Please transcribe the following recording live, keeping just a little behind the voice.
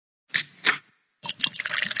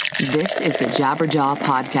This is the Jabberjaw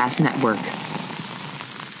Podcast Network.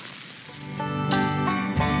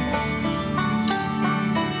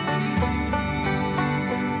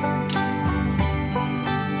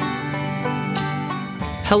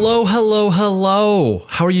 Hello, hello, hello.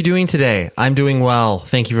 How are you doing today? I'm doing well.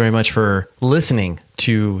 Thank you very much for listening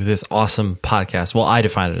to this awesome podcast. Well, I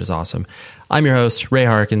define it as awesome. I'm your host, Ray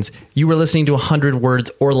Harkins. You were listening to 100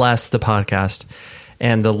 Words or Less, the podcast.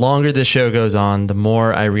 And the longer this show goes on, the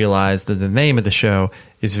more I realize that the name of the show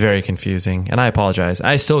is very confusing. And I apologize.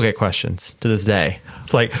 I still get questions to this day.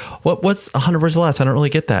 Like, what's 100 Words or Less? I don't really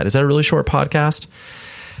get that. Is that a really short podcast?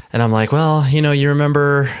 And I'm like, well, you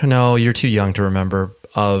remember? No, you're too young to remember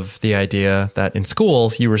of the idea that in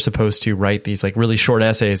school you were supposed to write these like really short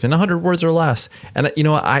essays in 100 words or less. And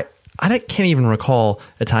I can't even recall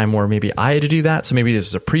a time where maybe I had to do that. So maybe this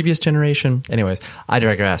was a previous generation. Anyways, I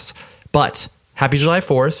digress. But happy July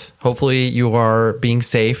 4th. Hopefully you are being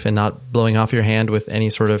safe and not blowing off your hand with any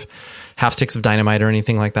sort of half sticks of dynamite or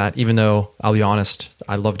anything like that. Even though I'll be honest,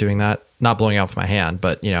 I love doing that. Not blowing off my hand,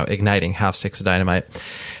 but igniting half sticks of dynamite.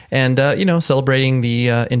 And, celebrating the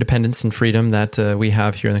independence and freedom that we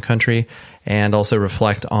have here in the country, and also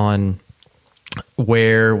reflect on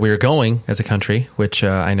where we're going as a country, which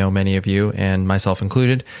I know many of you, and myself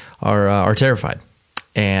included, are terrified.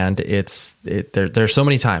 And there's so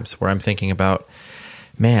many times where I'm thinking about,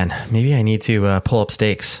 man, maybe I need to pull up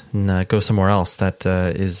stakes and go somewhere else that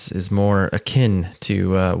is more akin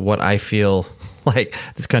to what I feel like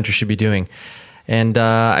this country should be doing. And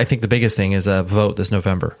I think the biggest thing is vote this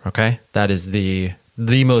November, okay? That is the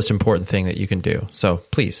most important thing that you can do. So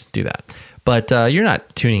please do that. But you're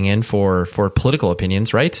not tuning in for political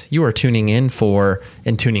opinions, right? You are tuning in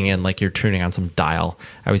like you're tuning on some dial.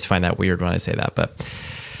 I always find that weird when I say that. But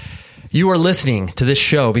you are listening to this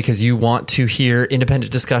show because you want to hear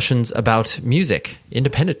independent discussions about music.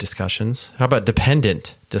 Independent discussions? How about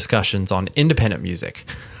dependent discussions on independent music?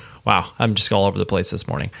 Wow, I'm just all over the place this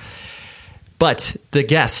morning. But the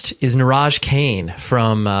guest is Neeraj Kane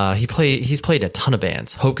from, he's played a ton of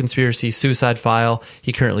bands. Hope Conspiracy, Suicide File.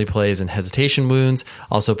 He currently plays in Hesitation Wounds,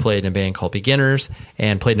 also played in a band called Beginners,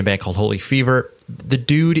 and played in a band called Holy Fever. The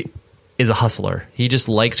dude is a hustler. He just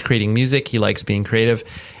likes creating music. He likes being creative,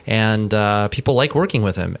 and people like working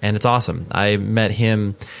with him, and it's awesome. I met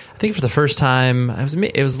him, I think for the first time, it was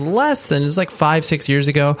like 5-6 years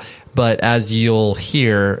ago, but as you'll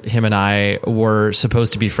hear, him and I were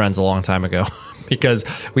supposed to be friends a long time ago because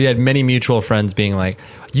we had many mutual friends being like,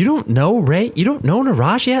 you don't know Ray? You don't know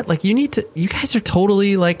Neeraj yet? Like, you guys are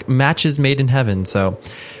totally like matches made in heaven. So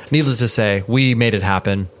needless to say, we made it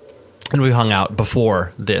happen. And we hung out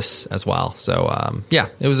before this as well. So,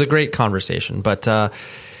 it was a great conversation. But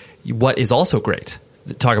what is also great,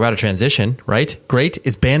 talk about a transition, right? Great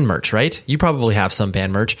is band merch, right? You probably have some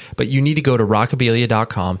band merch, but you need to go to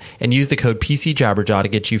rockabilia.com and use the code PCJabberjaw to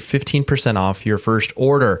get you 15% off your first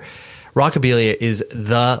order. Rockabilia is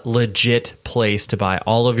the legit place to buy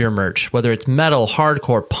all of your merch, whether it's metal,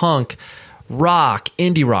 hardcore, punk, rock,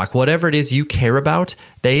 indie rock, whatever it is you care about,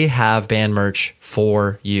 they have band merch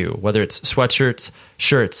for you. Whether it's sweatshirts,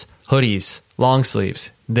 shirts, hoodies, long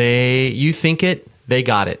sleeves, you think it, they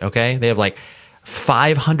got it, okay? They have like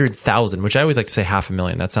 500,000, which I always like to say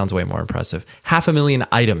 500,000. That sounds way more impressive. 500,000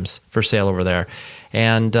 items for sale over there.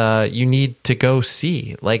 And you need to go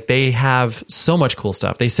see. Like, they have so much cool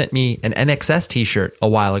stuff. They sent me an NXS t-shirt a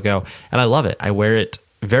while ago, and I love it. I wear it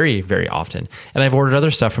very, very often. And I've ordered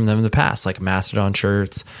other stuff from them in the past, like Mastodon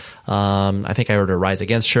shirts. I think I ordered a Rise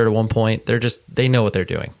Against shirt at one point. They know what they're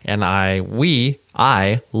doing. And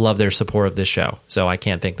I love their support of this show. So I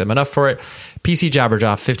can't thank them enough for it. PC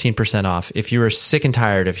Jabberjaw, 15% off. If you are sick and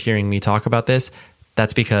tired of hearing me talk about this,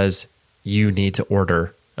 that's because you need to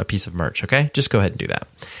order a piece of merch, okay? Just go ahead and do that.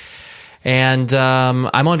 And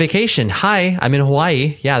I'm on vacation. Hi, I'm in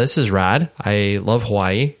Hawaii. Yeah, this is rad. I love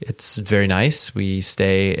Hawaii. It's very nice. We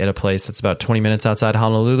stay at a place that's about 20 minutes outside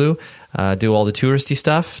Honolulu, do all the touristy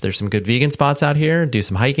stuff. There's some good vegan spots out here, do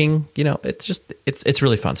some hiking. It's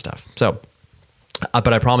really fun stuff. So,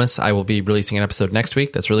 but I promise I will be releasing an episode next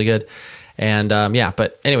week. That's really good. And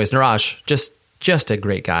but anyways, Neeraj, just a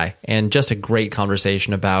great guy, and just a great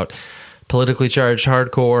conversation about politically charged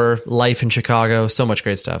hardcore, life in Chicago, so much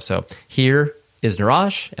great stuff. So here is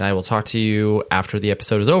Neeraj, and I will talk to you after the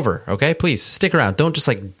episode is over. Okay, please stick around. Don't just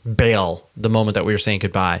like bail the moment that we were saying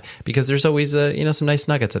goodbye, because there's always some nice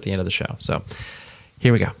nuggets at the end of the show. So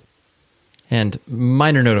here we go. And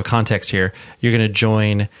minor note of context here: you're going to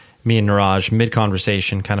join me and Neeraj mid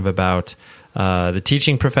conversation, kind of about the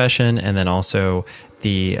teaching profession, and then also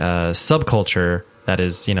the subculture that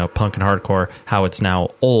is, punk and hardcore, how it's now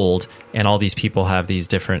old, and all these people have these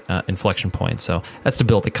different inflection points. So that's to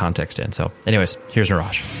build the context in. So anyways, here's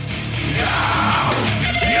Neeraj.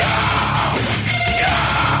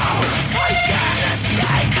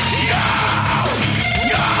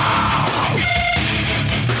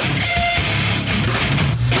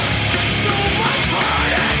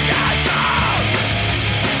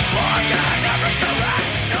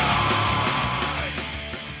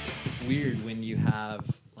 Weird when you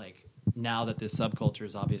have like now that this subculture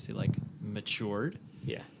is obviously like matured,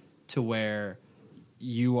 to where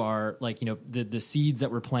you are like the seeds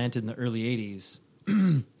that were planted in the early 80s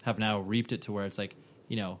have now reaped it to where it's like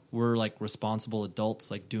we're like responsible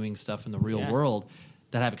adults like doing stuff in the real world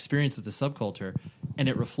that have experience with the subculture, and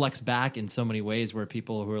it reflects back in so many ways where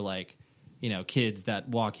people who are like kids that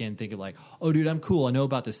walk in thinking like, oh dude, I'm cool, I know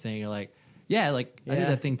about this thing, you're like, I did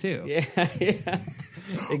that thing too. Yeah,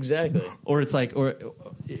 exactly. Or it's like, or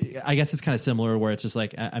I guess it's kind of similar where it's just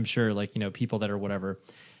like, I'm sure like, people that are whatever,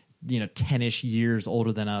 10-ish years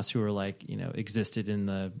older than us who are like, existed in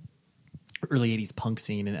the early 80s punk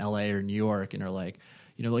scene in LA or New York and are like,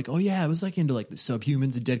 like, oh yeah, I was like into like the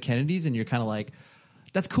Subhumans and Dead Kennedys. And you're kind of like,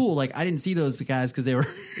 that's cool. Like I didn't see those guys because they were,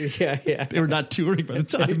 they were not touring by the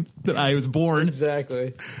time that I was born.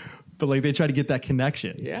 Exactly. But like they try to get that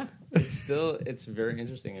connection. Yeah. It's very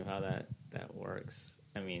interesting of how that works.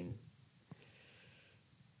 I mean,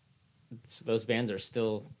 those bands are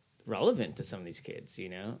still relevant to some of these kids,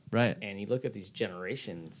 Right. And you look at these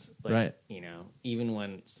generations, like, right. Even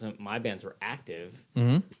when my bands were active,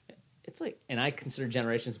 it's like, and I consider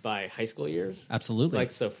generations by high school years. Absolutely.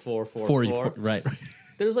 Like, so four. Right.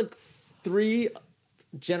 There's like 3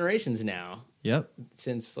 generations now. Yep.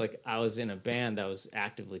 Since like I was in a band that was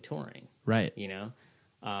actively touring. Right.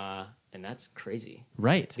 And that's crazy.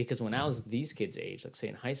 Right. Because when I was these kids' age, like say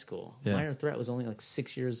in high school, Minor Threat was only like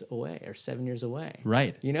 6 years away or 7 years away.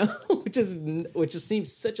 Right. Which just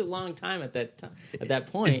seems such a long time at that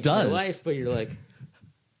point it does. in your life. But you're like,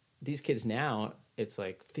 these kids now, it's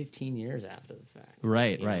like 15 years after the fact.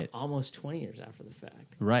 Right, right. Almost 20 years after the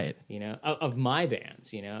fact. Right. Of my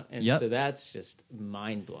bands, and so that's just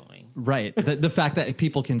mind-blowing. Right. The fact that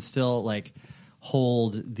people can still like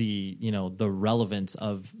hold the the relevance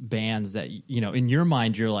of bands that in your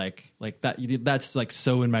mind you're like that's like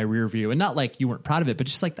so in my rear view, and not like you weren't proud of it, but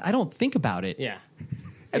just like I don't think about it.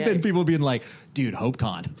 And then people being like, dude,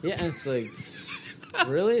 HopeCon. And it's like,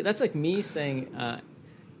 really? That's like me saying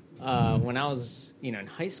when I was in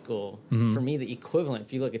high school, for me the equivalent,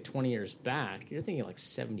 if you look at 20 years back, you're thinking like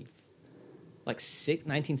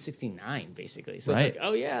 1969, basically. So it's like,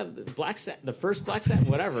 oh yeah, the first Black Sabbath,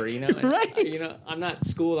 whatever, Right. I'm not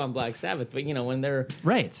schooled on Black Sabbath, but when their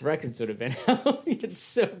records would have been out, it's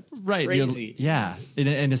so crazy.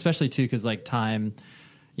 And especially too, because like time,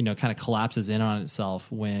 kind of collapses in on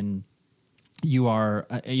itself when you are,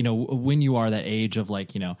 when you are that age of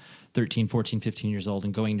like, 13, 14, 15 years old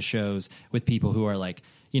and going to shows with people who are like,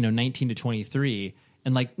 19 to 23.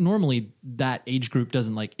 And like normally that age group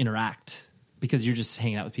doesn't like interact because you're just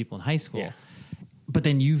hanging out with people in high school. Yeah. But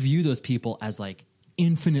then you view those people as like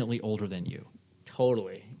infinitely older than you.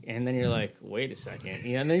 Totally. And then you're like, wait a second.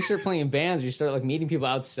 And then you start playing in bands, you start like meeting people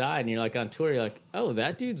outside and you're like on tour, you're like, oh,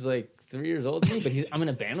 that dude's like 3 years older than me, but I'm in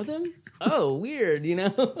a band with him? Oh, weird,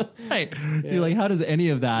 Right. Yeah. You're like, how does any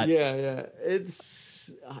of that? Yeah.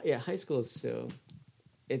 High school is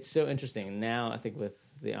so interesting. Now I think with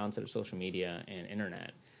the onset of social media and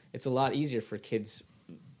internet, it's a lot easier for kids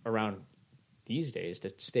around these days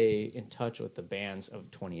to stay in touch with the bands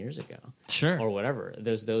of 20 years ago. Sure. Or whatever.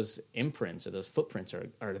 There's those imprints or those footprints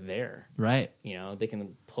are there. Right. They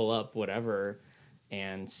can pull up whatever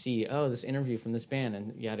and see, oh, this interview from this band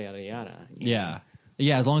and yada, yada, yada. Yeah.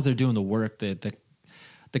 Yeah, as long as they're doing the work,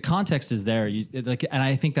 the context is there. And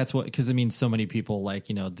I think that's what, because I mean, so many people like,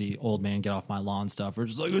 the old man get off my lawn stuff are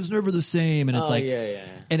just like, it's never the same. And it's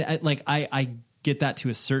and I get that to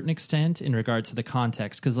a certain extent in regards to the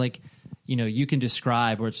context. Cause like, you can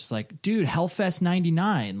describe where it's just like, dude, Hellfest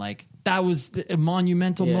 99, like that was a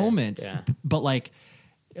monumental moment. Yeah. But like,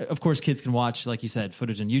 of course kids can watch, like you said,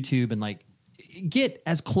 footage on YouTube and like get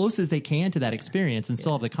as close as they can to that experience and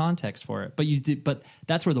still have the context for it. But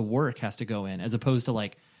that's where the work has to go in, as opposed to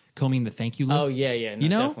like combing the thank you list. Oh yeah.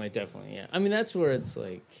 No, definitely. Yeah. I mean, that's where it's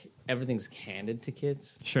like everything's handed to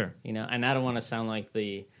kids. Sure. And I don't want to sound like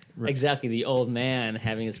exactly the old man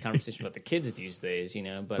having this conversation about the kids these days,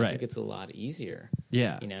 but I think it's a lot easier.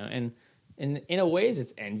 Yeah. And in a ways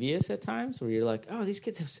it's envious at times where you're like, oh, these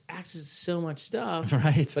kids have access to so much stuff.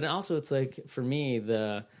 Right. But also it's like, for me,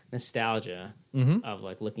 the nostalgia of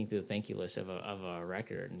like looking through the thank you list of a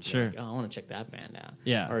record and being like, oh, I want to check that band out.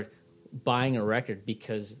 Yeah. Or buying a record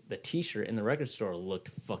because the T-shirt in the record store looked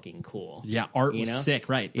fucking cool. Yeah, art was sick,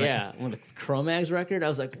 right? Yeah, when the Cro-Mags record, I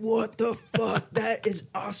was like, what the fuck? That is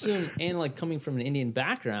awesome. And like coming from an Indian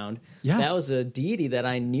background, that was a deity that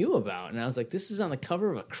I knew about. And I was like, this is on the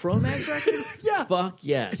cover of a Cro-Mags record? Yeah. Fuck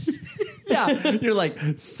yes. Yeah, you're like,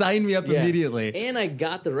 sign me up immediately. And I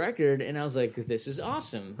got the record, and I was like, this is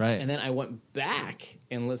awesome. Right. And then I went back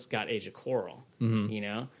and got Age of Coral, you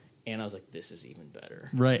know? And I was like, this is even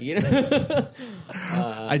better. Right. You know?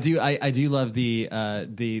 I do love the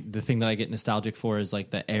thing that I get nostalgic for is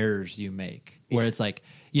like the errors you make, where it's like,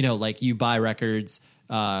 you know, like you buy records,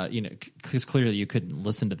 you know, because clearly you couldn't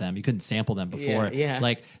listen to them, you couldn't sample them before. Yeah.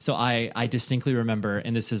 Like, so I distinctly remember,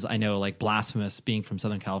 and this is, I know, like blasphemous being from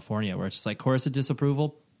Southern California, where it's just like chorus of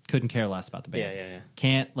disapproval. Couldn't care less about the band. Yeah.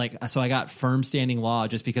 Can't, like, so I got firm standing law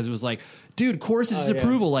just because it was like, dude, chorus of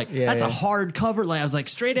disapproval. Like, that's a hard cover. Like, I was like,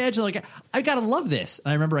 straight edge. Like, I gotta love this.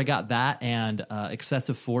 And I remember I got that and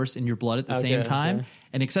Excessive Force in Your Blood at the same time. Okay.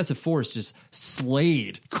 And Excessive Force just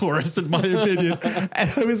slayed chorus, in my opinion.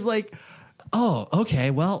 And I was like, oh,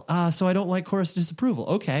 okay, well, so I don't like chorus of disapproval.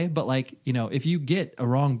 Okay, but like, you know, if you get a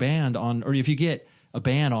wrong band on, or if you get a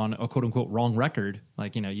band on a quote unquote wrong record,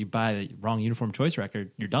 like, you know, you buy the wrong Uniform Choice record,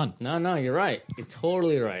 you're done. No, you're right. You're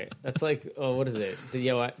totally right. That's like, what is it?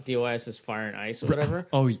 DOIS's Fire and Ice or whatever.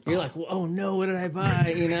 Oh, you're like, oh no, what did I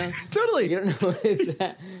buy? You know, totally. You don't know what it's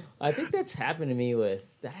that. I think that's happened to me with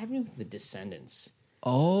the Descendants.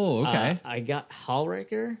 Oh, okay. I got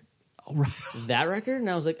Hallraker. Oh, right. That record, and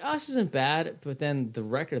I was like, oh, this isn't bad. But then the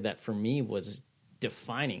record that for me was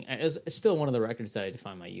defining, it's still one of the records that I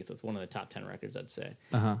define my youth with, one of the top 10 records I'd say,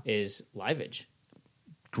 is Live Age.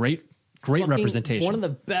 Great representation. One of the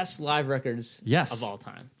best live records of all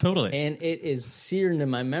time. Totally. And it is seared into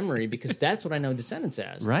my memory because that's what I know Descendants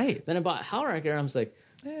as. Right. Then I bought Hellracker and I was like,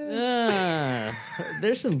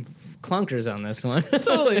 there's some clunkers on this one.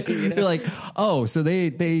 Totally. You know? You're like, oh, so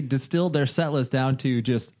they distilled their set list down to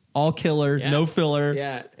just all killer, no filler.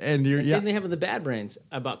 Yeah. And you're same thing happened with the Bad Brains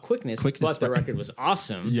about Quickness, but the record was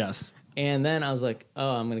awesome. Yes. And then I was like,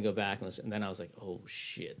 oh, I'm going to go back and listen. And then I was like, oh,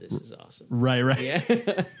 shit, this is awesome. Right.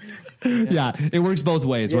 Yeah. Yeah, it works both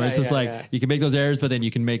ways, where it's just like, you can make those errors, but then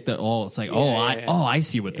you can make it's like, I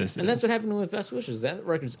see what this is. And that's what happened with Best Wishes. That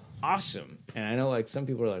record's awesome. And I know, like, some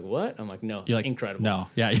people are like, what? I'm like, no, you're like, incredible. No,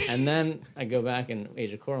 yeah. And then I go back and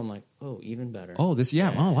Age of Coral, I'm like, oh, even better. Oh, this,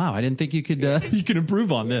 oh, wow, I didn't think you could you could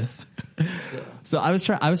improve on this. So I was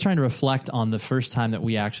trying to reflect on the first time that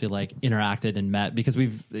we actually like interacted and met, because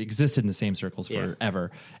we've existed in the same circles forever.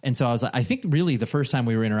 And so I was like, I think really the first time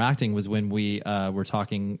we were interacting was when we were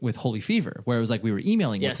talking with Holy Fever, where it was like we were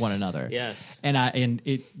emailing with one another. Yes.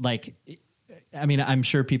 I mean, I'm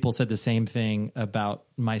sure people said the same thing about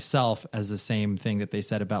myself as the same thing that they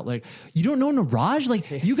said about, like, you don't know Neeraj?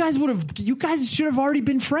 Like, you guys should have already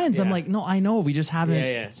been friends. Yeah. I'm like, no, I know. We just haven't.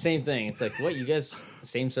 Yeah. Same thing. It's like, what, you guys,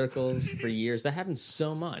 same circles for years. That happens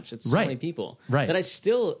so much. It's so many people that I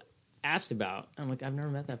still asked about. I'm like, I've never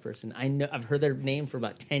met that person. I know, I've heard their name for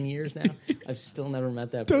about 10 years now. I've still never met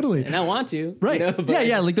that person. Totally. And I want to. Right. You know, but,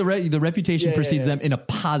 like the reputation precedes them in a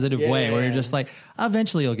positive way, where you're just like,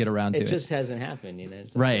 eventually you'll get around to it. It just hasn't happened, you know.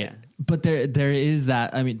 It's like, right. But there is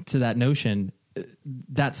that, I mean, to that notion,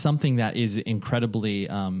 that's something that is incredibly,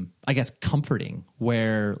 I guess, comforting,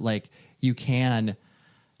 where like you can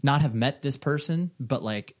not have met this person, but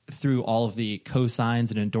like through all of the cosigns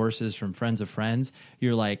and endorses from friends of friends,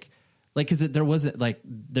 you're like, because there was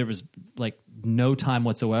no time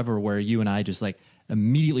whatsoever where you and I just like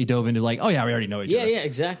immediately dove into like, oh yeah, we already know each other. Yeah,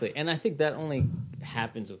 exactly. And I think that only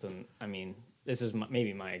happens within, I mean, this is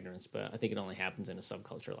maybe my ignorance, but I think it only happens in a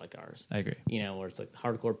subculture like ours. I agree. You know, where it's like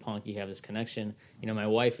hardcore punk, you have this connection. You know, my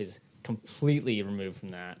wife is completely removed from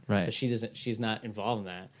that. Right. So she's not involved in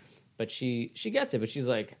that. But she gets it, but she's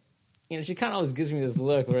like, you know, she kind of always gives me this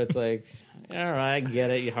look where it's like, all right, I get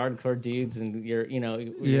it, you hardcore dudes, and you're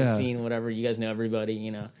seeing whatever, you guys know everybody,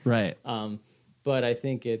 you know. Right. But I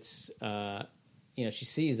think it's, you know, she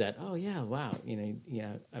sees that, oh yeah, wow, you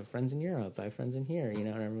know, I have friends in Europe, I have friends in here, you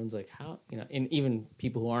know, and everyone's like, how, you know, and even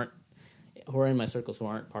people who are in my circles who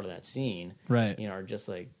aren't part of that scene, right, you know, are just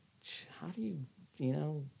like, how do you, you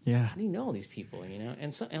know, how do you know all these people, you know?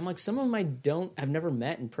 And so, I'm like, some of them I've never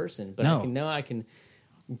met in person, but I can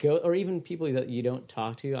go, or even people that you don't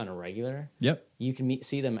talk to on a regular. Yep. You can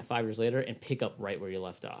see them 5 years later and pick up right where you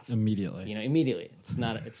left off immediately. You know, immediately. It's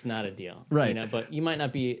not a deal, right? You know, but you might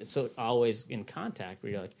not be so always in contact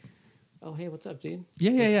where you're like, oh, hey, what's up, dude?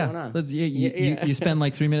 Yeah, What's yeah, going on? You spend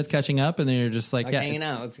like 3 minutes catching up, and then you're just like yeah, hanging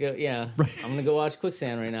out. Let's go. Yeah, right. I'm gonna go watch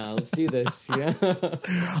Quicksand right now. Let's do this. Yeah,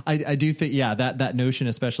 I do think that notion,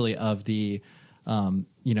 especially of the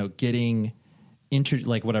getting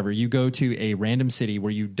like whatever, you go to a random city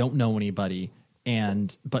where you don't know anybody,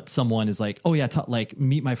 but someone is like, oh yeah, like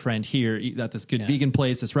meet my friend here at this good vegan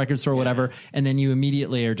place, this record store, whatever, and then you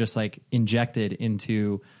immediately are just like injected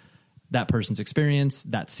into that person's experience,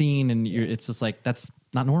 that scene, and it's just like that's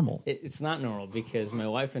not normal. It's not normal because my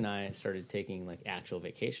wife and I started taking like actual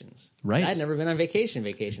vacations. Right, I'd never been on vacation.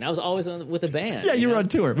 I was always with a band. Yeah, you were on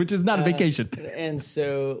tour, which is not a vacation. And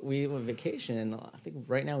so we went vacation, and I think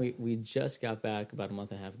right now we just got back about a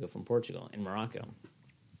month and a half ago from Portugal and Morocco,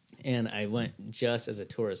 and I went just as a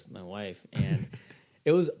tourist with my wife, and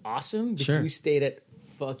it was awesome because we stayed at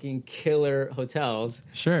fucking killer hotels.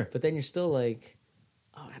 Sure, but then you're still like,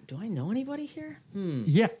 oh, do I know anybody here?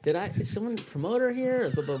 Yeah. Is someone a promoter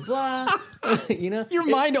here? Blah, blah, blah. Your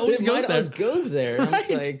mind always goes there. And Right. I'm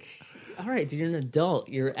just like, all right, dude, you're an adult.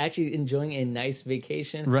 You're actually enjoying a nice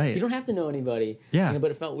vacation. Right. You don't have to know anybody. Yeah.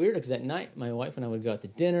 But it felt weird because at night, my wife and I would go out to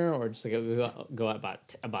dinner or just like go out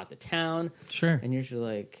about the town. Sure. And you're just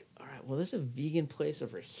like, all right, well, there's a vegan place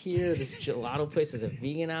over here. This gelato place is a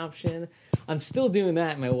vegan option. I'm still doing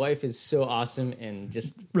that. My wife is so awesome and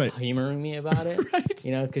just humoring me about it,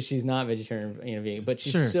 right? Because she's not vegetarian, vegan, but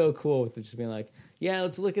she's so cool with just being like, yeah,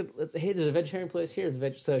 hey, there's a vegetarian place here.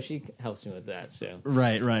 So she helps me with that. So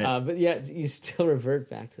right. But yeah, you still revert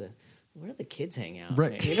back to where do the kids hang out?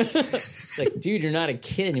 Right. It's like, dude, you're not a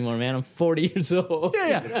kid anymore, man. I'm 40 years old.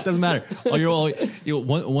 Yeah. Doesn't matter.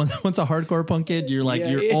 Once a hardcore punk kid, you're like,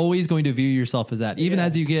 always going to view yourself as that. Even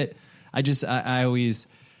as you get, I always,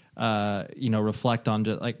 reflect on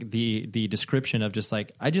just like the description of just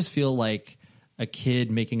like, I just feel like a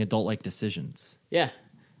kid making adult like decisions. Yeah.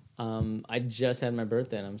 I just had my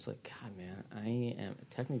birthday and I'm just like, God, man, I am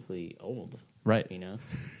technically old. Right.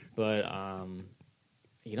 But,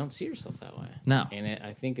 you don't see yourself that way. No. And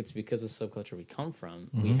I think it's because of the subculture we come from.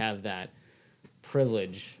 Mm-hmm. We have that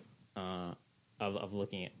privilege, of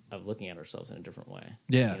looking at ourselves in a different way.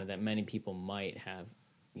 Yeah. That many people might have,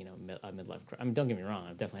 a midlife crisis. I mean, don't get me wrong.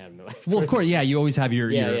 I've definitely had a midlife crisis. Well, of course, yeah. You always have your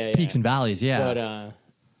peaks and valleys, yeah. But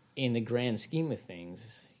in the grand scheme of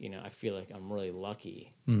things, I feel like I'm really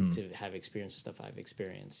lucky to have experienced stuff I've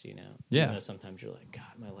experienced, Yeah. Even though sometimes you're like, God,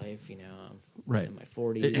 my life, I'm in my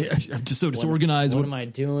 40s. I'm just so disorganized. What am I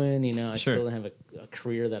doing? I still don't have a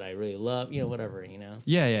career that I really love, whatever,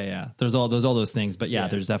 Yeah. There's all those things. But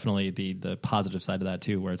there's definitely the positive side of that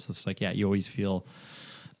too, where it's just like, you always feel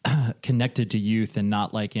connected to youth and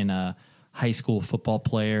not like in a high school football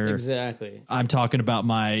player. Exactly. I'm talking about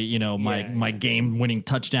my game winning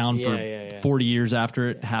touchdown for 40 years after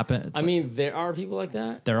it happened. I mean, there are people like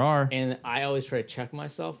that. There are. And I always try to check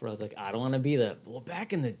myself where I was like, I don't want to be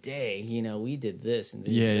back in the day, we did this and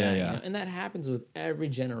that. And that happens with every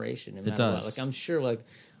generation. No matter it does. What. Like, I'm sure like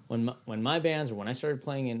when my bands or when I started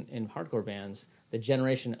playing in hardcore bands, the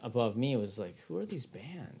generation above me was like, who are these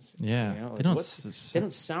bands? Yeah. Like, they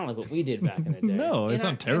don't sound like what we did back in the day. No, they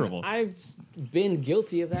sound terrible. I've been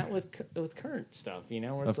guilty of that with current stuff,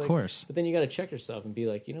 where it's of course. But then you got to check yourself and be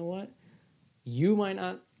like, you know what? You might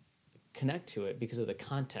not connect to it because of the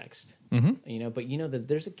context, but that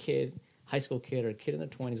there's a kid, high school kid or a kid in their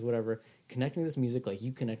 20s, whatever, connecting to this music like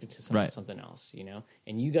you connected to something else,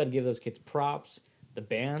 and you got to give those kids props, the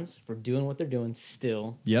bands for doing what they're doing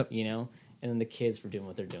still, and then the kids for doing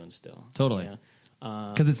what they're doing still. Totally.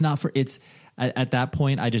 Because it's at that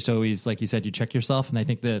point, I just always, like you said, you check yourself. And I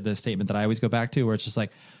think the statement that I always go back to where it's just like,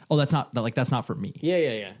 oh, that's not for me.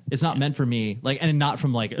 Yeah. It's not meant for me. Like, and not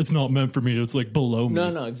from like, it's not meant for me. It's like below me.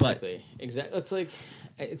 No, exactly. Exactly. It's like,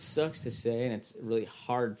 it sucks to say, and it's really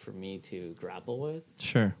hard for me to grapple with.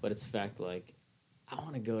 Sure. But it's the fact, like, I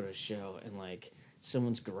want to go to a show and like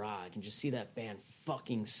someone's garage and just see that band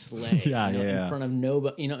fucking slay in front of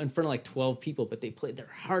nobody, in front of like 12 people, but they played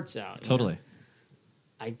their hearts out. Totally.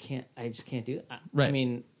 I just can't do that. Right. I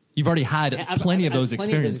mean, you've already had plenty of those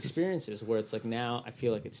experiences. Where it's like now I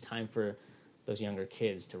feel like it's time for those younger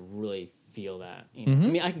kids to really feel that. I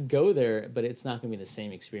mean, I could go there, but it's not going to be the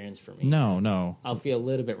same experience for me. No. I'll feel a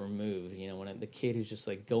little bit removed, when the kid who's just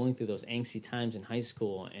like going through those angsty times in high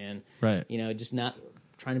school and, just not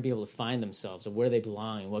trying to be able to find themselves or where they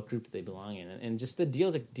belong and what group do they belong in. And just the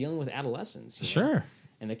deals like dealing with adolescence. Sure.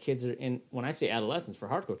 And the kids are in, when I say adolescence for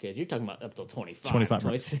hardcore kids, you're talking about up till 25,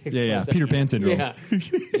 26, Yeah, 27. Peter Pan syndrome. Yeah.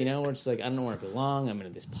 Where it's like, I don't know where I belong. I'm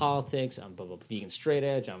into this politics. I'm vegan straight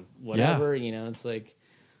edge. I'm whatever. It's like,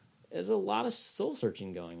 there's a lot of soul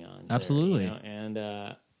searching going on. Absolutely.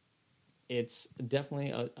 And it's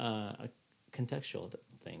definitely a contextual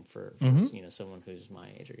thing for someone who's my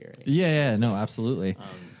age or your age. Yeah, no, absolutely.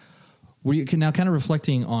 Were you now kind of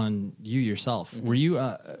reflecting on you yourself? Were you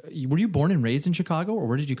born and raised in Chicago, or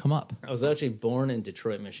where did you come up? I was actually born in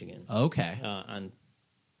Detroit, Michigan. Okay,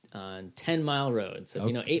 on 10 Mile Road. So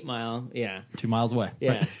if 8 Mile, 2 miles away.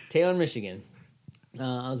 Yeah, Right. Taylor, Michigan.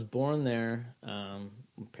 I was born there. My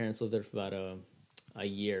parents lived there for about a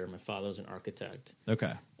year. My father was an architect.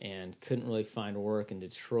 Okay, and couldn't really find work in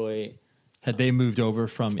Detroit. Had they moved over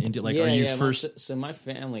from India? Like, are you first? So my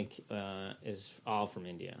family is all from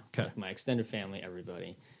India. Okay. Like my extended family,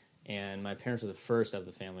 everybody. And my parents were the first of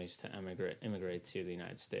the families to immigrate to the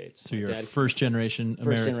United States. So my you're dad, first generation American.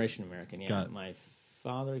 First generation American, yeah. Got it. My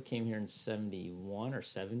father came here in 71 or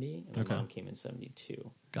 70, and my mom came in 72.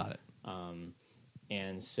 Got it.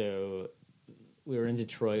 And so we were in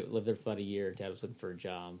Detroit, lived there for about a year. Dad was looking for a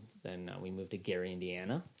job. Then we moved to Gary,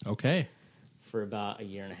 Indiana. Okay. For about a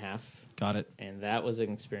year and a half. Got it. And that was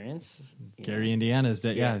an experience. Gary, Indiana is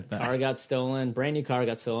that, Car got stolen, brand new car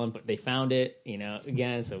got stolen, but they found it,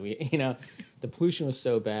 again. So we, the pollution was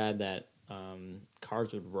so bad that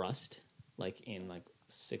cars would rust in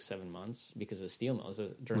 6-7 months because of the steel mill. It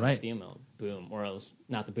was during the steel mill boom, or it was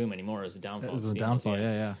not the boom anymore, it was the downfall. It was the downfall,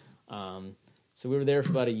 yeah. So we were there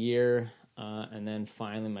for about a year. And then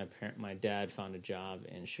finally, my dad found a job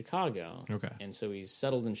in Chicago. Okay, and so we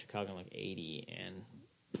settled in Chicago in 80,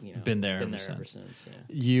 and been there ever since. Yeah.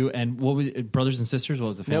 You and what was it, brothers and sisters? What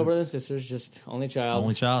was the family? No brothers and sisters, just only child.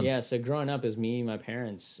 Only child. Yeah. So growing up, it was me, my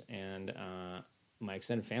parents, and my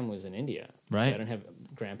extended family was in India. Right. So I didn't have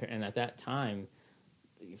grandparents, and at that time,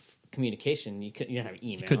 communication you didn't have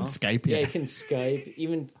email. You couldn't Skype. Yeah, you couldn't Skype.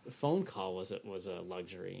 Even a phone call was a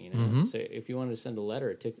luxury. So if you wanted to send a letter,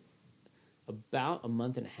 it took about a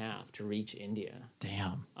month and a half to reach India.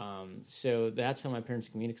 Damn. So that's how my parents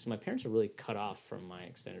communicated. Because my parents were really cut off from my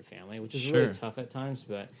extended family, which is Sure. really tough at times.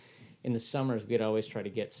 But in the summers, we'd always try to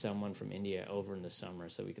get someone from India over in the summer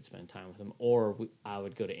so we could spend time with them. Or I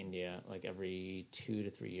would go to India every 2 to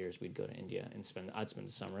 3 years. We'd go to India and I'd spend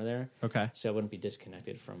the summer there. Okay. So I wouldn't be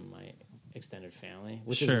disconnected from my extended family,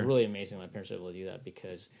 which Sure. is really amazing. My parents were able to do that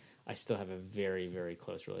because I still have a very, very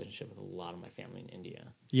close relationship with a lot of my family in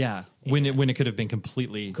India. Yeah, when it could have been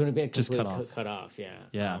completely just cut off. Cut off, yeah.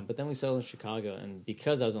 Yeah. But then we settled in Chicago, and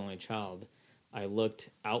because I was the only child, I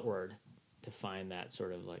looked outward to find that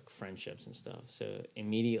sort of friendships and stuff. So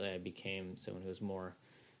immediately I became someone who was more.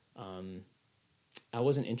 I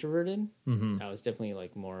wasn't introverted. Mm-hmm. I was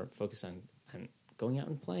definitely more focused on going out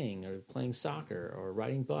and playing, or playing soccer, or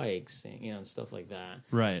riding bikes, and stuff like that.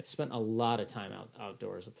 Right. Spent a lot of time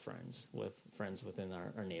outdoors with friends within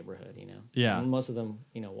our neighborhood, Yeah. And most of them,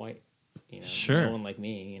 white, Sure. no one like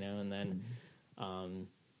me, and then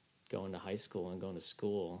going to high school and going to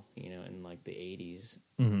school, in the 80s,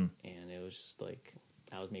 Mm-hmm. and it was just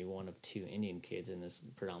I was maybe one of 2 Indian kids in this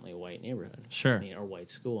predominantly white neighborhood. Sure. Or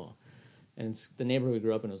white school. And the neighborhood we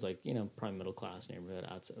grew up in was probably middle class neighborhood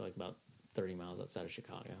outside, about 30 miles outside of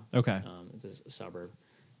Chicago. Okay. It's a suburb.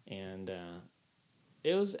 And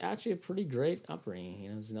it was actually a pretty great upbringing.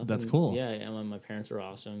 It was nothing, That's cool. Yeah, and my parents were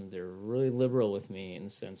awesome. They're really liberal with me in the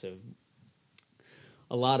sense of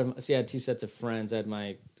I had 2 sets of friends. I had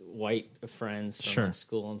my white friends from Sure. my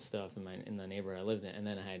school and stuff in the neighborhood I lived in. And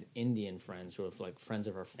then I had Indian friends who were friends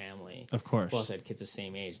of our family. Of course. Who also had kids the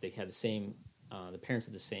same age. They had the same... the parents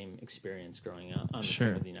had the same experience growing up on the Sure.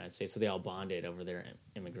 side of the United States, so they all bonded over their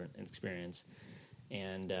immigrant experience.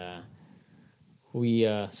 And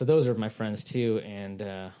so those are my friends too, and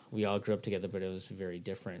we all grew up together, but it was very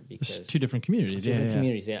different because It's 2 different communities.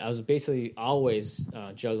 communities. Yeah, I was basically always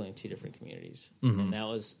juggling 2 different communities, Mm-hmm.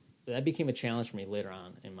 and that became a challenge for me later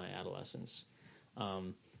on in my adolescence.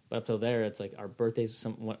 But up till there, it's our birthdays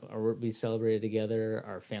we celebrated together,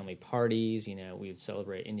 our family parties, we would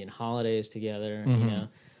celebrate Indian holidays together, Mm-hmm.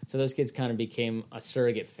 So those kids kind of became a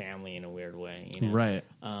surrogate family in a weird way, Right.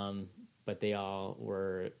 But they all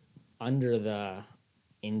were under the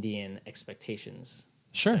Indian expectations.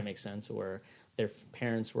 Sure. Does that make sense? Where their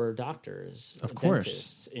parents were doctors, Of course.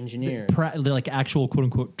 dentists, engineers. They're actual quote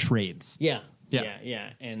unquote trades. Yeah.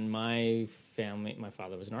 Yeah. And my family, my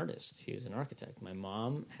father was an artist. He was an architect. My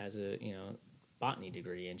mom has a botany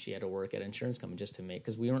degree, and she had to work at an insurance company just to make,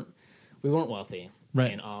 because we weren't wealthy,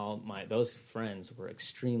 right? And those friends were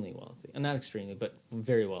extremely wealthy, not extremely, but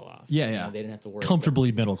very well off. Yeah. They didn't have to work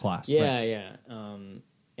comfortably middle class. Yeah, right. yeah.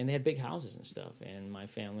 And they had big houses and stuff. And my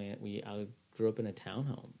family, I grew up in a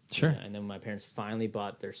townhome. Sure. And then my parents finally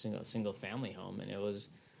bought their single family home, and it was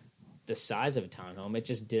the size of a townhome. It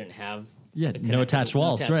just didn't have no attached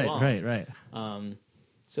walls. Right.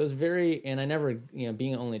 So it was very, and I never,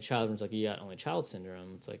 being an only child, it's you got only child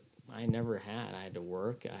syndrome. It's I never had. I had to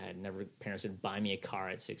work. Parents didn't buy me a car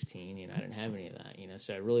at 16. I didn't have any of that.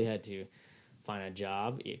 So I really had to find a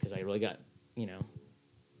job because I really got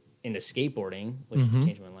into skateboarding, which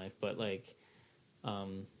changed my life. But I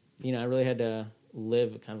really had to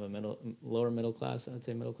live kind of a lower middle class. I'd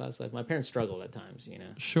say middle class life. My parents struggled at times.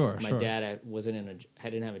 Sure. My dad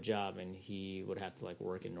didn't have a job, and he would have to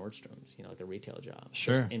work in Nordstrom's, like a retail job.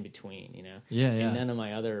 Sure. Just in between, Yeah. And none of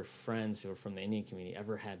my other friends who were from the Indian community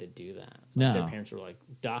ever had to do that. No. Their parents were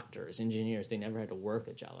doctors, engineers. They never had to work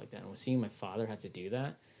a job like that. And seeing my father have to do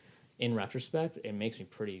that, in retrospect, it makes me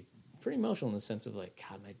pretty emotional in the sense of God,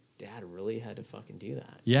 my dad really had to fucking do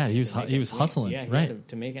that. Yeah, he was hustling. Yeah, he right. had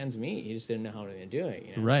to make ends meet. He just didn't know how to do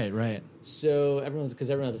it. Right. So everyone at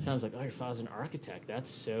the time was like, "Oh, your father's an architect. That's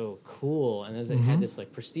so cool." And it had this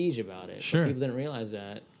prestige about it. Sure. But people didn't realize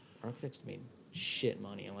that architects made shit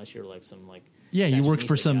money unless you're some you worked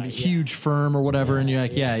for some huge firm or whatever, and you're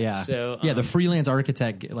like, yeah. So the freelance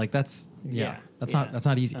architect, that's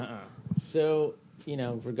not easy. So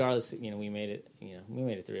regardless, we made it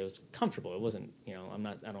through. It was comfortable. It wasn't, I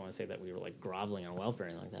don't want to say that we were groveling on welfare or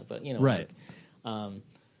anything like that, but right.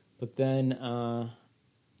 But then, I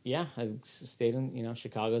stayed in,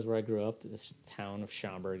 Chicago's where I grew up, this town of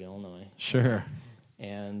Schaumburg, Illinois. Sure.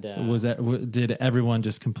 And did everyone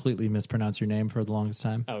just completely mispronounce your name for the longest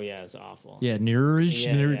time? Oh yeah, it's awful. Yeah, Neeraj.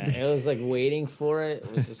 Yeah. It was waiting for it.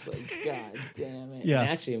 It was just God damn it. Yeah. And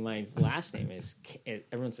actually, my last name is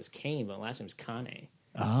everyone says Kane, but my last name is Kane.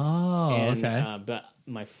 Oh, okay. But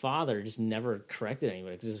my father just never corrected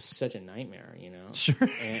anybody because it was such a nightmare, Sure.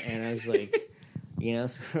 And I was like,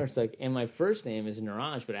 so it's and my first name is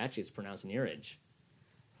Neeraj, but actually it's pronounced Neeraj.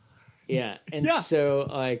 Yeah, and so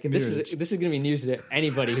this is going to be news to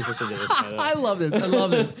anybody who's listening to this. I love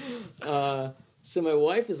this. So my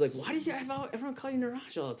wife is like, "Why do you have everyone call you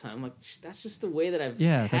Neeraj all the time?" I'm like, "That's just the way that I've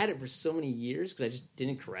had it for so many years because I just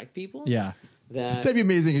didn't correct people." Yeah. That'd be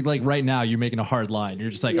amazing. Right now, you're making a hard line. You're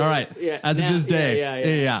just all right, as of this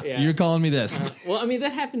day, you're calling me this. Well, I mean,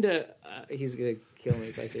 that happened to. He's gonna kill me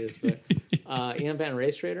if I say this, but Ben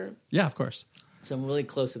Race Trader. Yeah, of course. So I'm really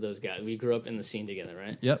close to those guys. We grew up in the scene together,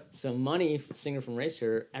 right? Yep. So Money, singer from Race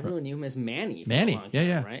Trader, everyone knew him as Manny. For Manny, a long time,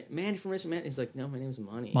 yeah. Right? Manny from Race Trader. Manny. He's like, no, my name's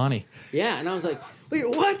Money. Money. Yeah, and I was like, wait,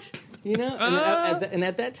 what? And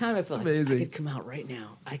at that time, I felt amazing. I could come out right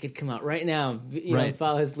now.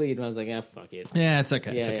 Follow his lead. And I was like, fuck it. Yeah, it's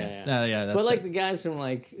okay. Yeah. But the guys from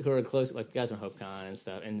who are close, the guys from HopeCon and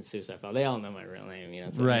stuff, and Suicide File, they all know my real name.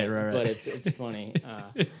 Right. But it's funny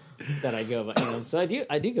that I go by. So I do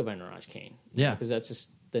go by Neeraj Kane. Yeah, because that's just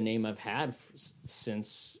the name I've had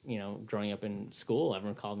since growing up in school.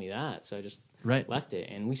 Everyone called me that, so I just left it.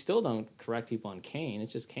 And we still don't correct people on Kane.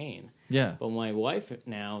 It's just Kane. Yeah. But my wife,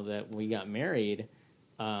 now that we got married,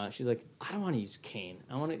 she's like, I don't want to use Kane.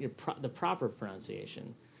 I want the proper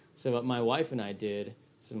pronunciation. So what my wife and I did,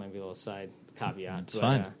 this might be a little side caveat. It's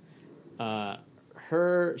fine.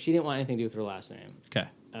 She didn't want anything to do with her last name. Okay.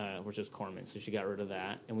 Which was Corman, so she got rid of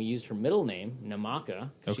that, and we used her middle name,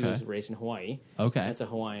 Namaka, because she was raised in Hawaii. Okay, that's a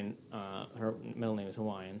Hawaiian. Her middle name is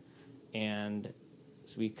Hawaiian, and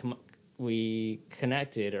so we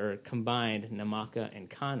connected or combined Namaka and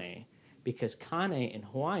Kane because Kane in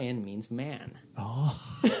Hawaiian means man. Oh,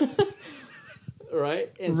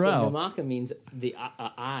 right, and so Namaka means the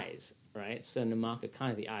eyes. Right, so Namaka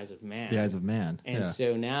Kane, the eyes of man. The eyes of man. And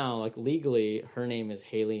so now, legally, her name is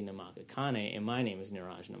Haley Namaka Kane, and my name is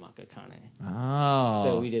Neeraj Namaka Kane. Oh.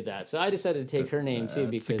 So we did that. So I decided to take her name, too,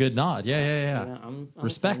 because... It's a good nod. Yeah. I'm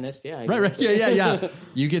respect. Feminist. Yeah. Right. Yeah.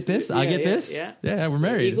 You get this, I get this. Yeah, we're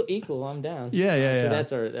married. Equal, I'm down. Yeah.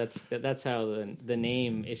 So that's how the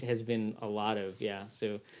name has been a lot of,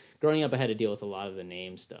 So... Growing up, I had to deal with a lot of the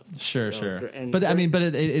name stuff. Sure. But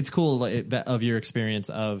it's cool of your experience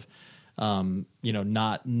of,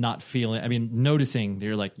 not feeling. Noticing that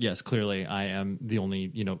you're like, yes, clearly I am the only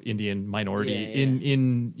Indian minority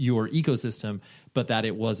in your ecosystem, but that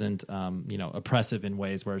it wasn't oppressive in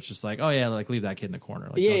ways where it's just like, leave that kid in the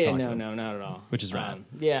corner. No, not at all. Which is rad.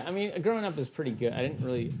 Growing up was pretty good. I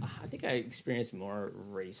think I experienced more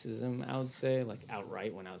racism, I would say,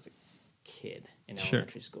 outright when I was a kid in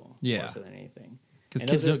elementary school, more so than anything.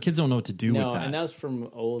 Because kids don't know what to do with that. And that was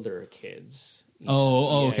from older kids.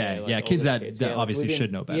 Okay. Kids that obviously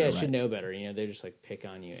should know better. Yeah, should know better. They just pick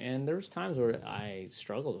on you. And there was times where I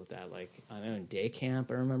struggled with that. I know in day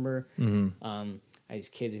camp, I remember I had these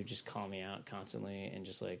kids who just call me out constantly and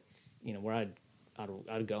just where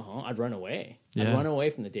I'd go home. I'd run away. Yeah. I'd run away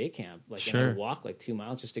from the day camp. Sure. And I'd walk 2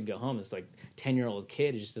 miles just to go home. It's 10-year-old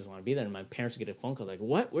kid who just doesn't want to be there. And my parents would get a phone call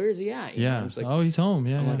what? Where is he at? I'm just he's home.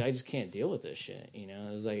 Yeah. I'm I just can't deal with this shit. It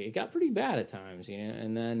was it got pretty bad at times.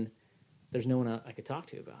 And then there's no one I could talk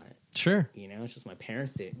to about it. Sure. You know, it's just my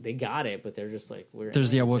parents. They got it, but they're just like, what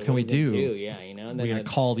can we do? Yeah, you know, and then we're gonna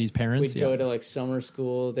call these parents. We'd go to like summer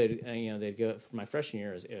school. They'd go for my freshman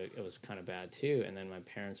year. It was kind of bad too. And then my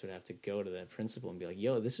parents would have to go to the principal and be like,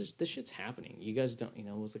 "Yo, this shit's happening. You guys don't." You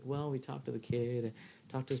know, it was like, "Well, we talked to the kid,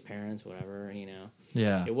 talked to his parents, whatever." You know.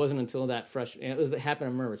 Yeah. It wasn't until that it happened.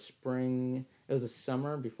 I remember spring. It was a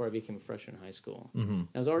summer before I became a freshman in high school. Mm-hmm.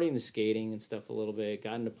 I was already into skating and stuff a little bit.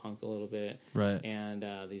 Got into punk a little bit. Right. And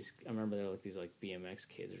I remember there were like these like BMX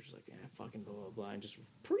kids. They're just like, fucking blah blah blah, and just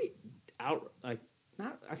pretty out like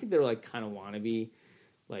not. I think they were like kind of wannabe,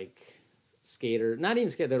 like skater. Not even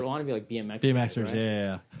skater. They were wannabe like BMXers. Right?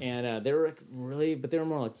 Yeah. And they were like really, but they were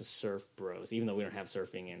more like the surf bros. Even though we don't have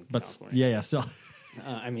surfing in California. Yeah, still.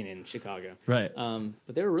 I mean, in Chicago, right?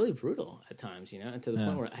 But they were really brutal at times, you know, and to the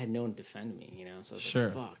point where I had no one to defend me, you know. So I was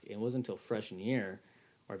like, "Fuck!" It wasn't until freshman year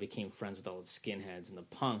where I became friends with all the skinheads and the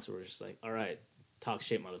punks. Where we're just like, "All right, talk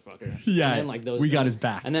shit, motherfucker." Yeah, and then, like those, we got his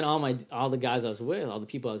back. And then all the guys I was with, all the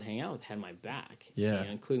people I was hanging out with, had my back. Yeah, you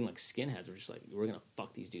know, including like skinheads. We're just like, we're gonna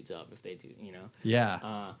fuck these dudes up if they do, you know.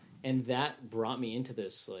 Yeah. And that brought me into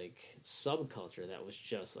this like subculture that was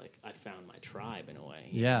just like I found my tribe in a way.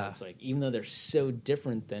 You know? It's like even though they're so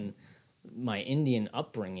different than my Indian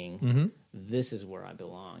upbringing, this is where I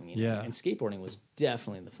belong. You know? Yeah. And skateboarding was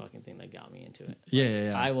definitely the fucking thing that got me into it.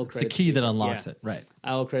 Yeah. I will it's the key that unlocks it, right?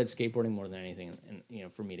 I will credit skateboarding more than anything, and you know,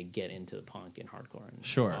 for me to get into the punk and hardcore and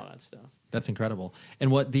all that stuff. That's incredible.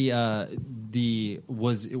 And what were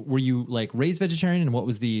you like raised vegetarian, and what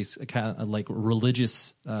was the kind of like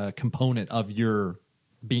religious component of you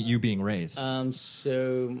being raised?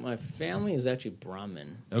 So my family is actually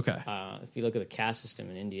Brahmin. Okay. If you look at the caste system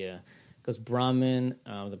in India, because Brahmin,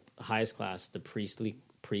 the highest class, the priests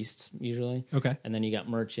usually. Okay. And then you got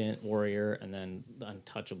merchant, warrior, and then the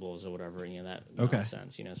untouchables or whatever, you know, that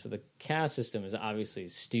nonsense, you know. So the caste system is obviously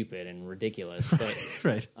stupid and ridiculous, but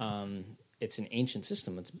right. It's an ancient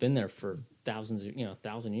system. It's been there for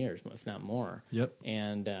 1,000 years, if not more. Yep.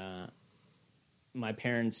 And my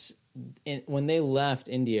parents, when they left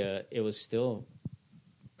India, it was still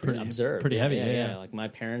pretty observed. Pretty heavy, yeah. Like my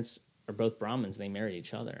parents are both Brahmins. They married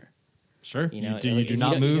each other. Sure. You know, you do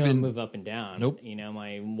not move and move up and down. Nope. You know,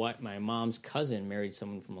 my mom's cousin married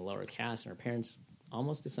someone from a lower caste, and her parents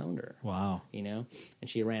almost disowned her. Wow. You know, and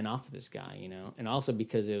she ran off with this guy. You know, and also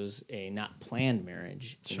because it was a not planned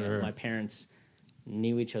marriage. You know, my parents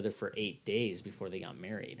knew each other for 8 days before they got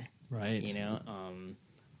married. Right. You know,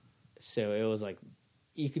 so it was like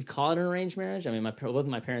you could call it an arranged marriage. I mean, both of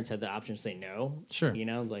my parents had the option to say no. Sure. You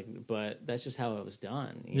know, like, but that's just how it was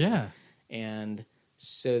done. Yeah. know? And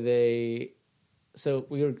so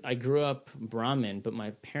I grew up Brahmin, but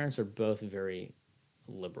my parents are both very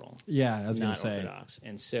liberal. Yeah, I was going to say. Orthodox.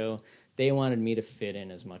 And so they wanted me to fit in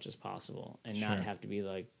as much as possible and not have to be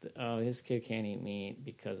like, oh, his kid can't eat meat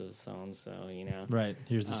because of so-and-so, you know? Right.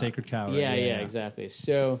 Here's the sacred cow. Right? Yeah, exactly.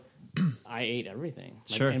 So I ate everything.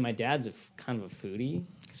 Sure. And my dad's kind of a foodie,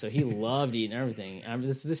 so he loved eating everything.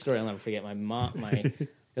 This story I'll never forget.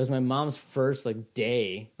 It was my mom's first like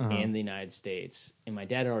day in the United States, and my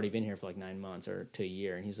dad had already been here for like 9 months or to a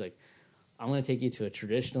year, and he's like, "I'm going to take you to a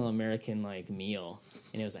traditional American like meal,"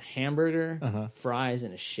 and it was a hamburger, fries,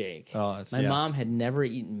 and a shake. Oh, my mom had never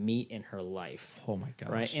eaten meat in her life. Oh my gosh!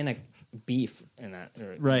 Right, and a beef in that.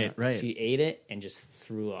 Right. She ate it and just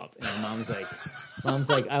threw up. And my mom's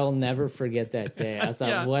like, I will never forget that day. I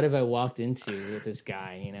thought, what have I walked into with this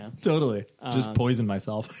guy? You know, totally. Just poisoned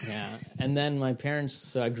myself. Yeah. And then my parents.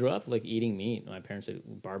 So I grew up like eating meat. My parents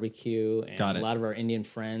would barbecue, and a lot of our Indian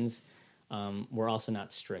friends were also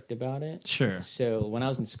not strict about it. Sure. So when I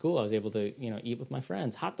was in school, I was able to eat with my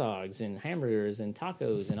friends, hot dogs and hamburgers and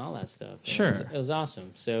tacos and all that stuff. Sure. It was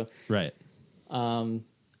awesome. So right.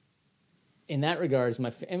 In that regards, my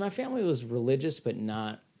family was religious, but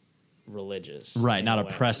not religious. Right, not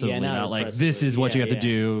oppressively, not like this is what you have to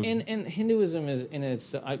do. And Hinduism is in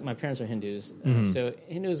its. My parents are Hindus, so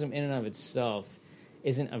Hinduism in and of itself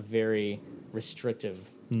isn't a very restrictive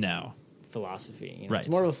philosophy. You know? Right. It's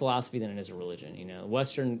more of a philosophy than it is a religion. You know,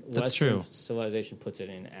 Western civilization puts it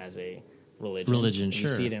in as a religion. Sure.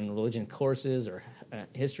 You see it in religion courses or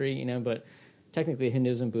history. You know, but technically,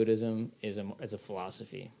 Hinduism, Buddhism is a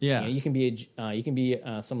philosophy. Yeah, you can be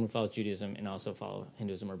someone who follows Judaism and also follow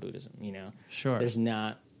Hinduism or Buddhism. You know, sure. There's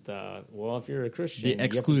not if you're a Christian, the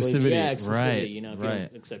exclusivity. Exclusivity. Right. You know, if you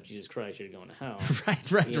don't accept Jesus Christ, you're going to hell.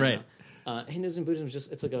 Right. Hinduism, Buddhism is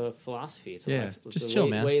it's like a philosophy. It's a life. It's just the chill,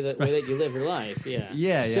 way that you live your life.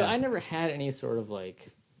 Yeah. So I never had any sort of like.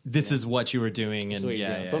 This is what you were doing, and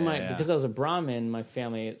because I was a Brahmin, my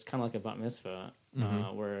family, it's kind of like a bat mitzvah.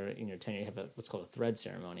 where in your tenure you have what's called a thread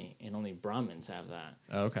ceremony, and only Brahmins have that.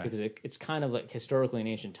 Oh, okay. Because it's kind of like historically in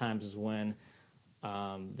ancient times is when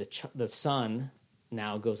the son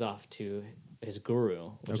now goes off to his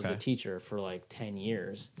guru, which is a teacher, for like 10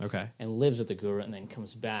 years. Okay. And lives with the guru and then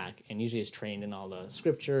comes back and usually is trained in all the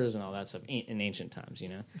scriptures and all that stuff in ancient times, you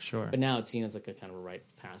know? Sure. But now it's seen as like a kind of a rite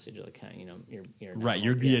of passage, like kind of, you know, you're now,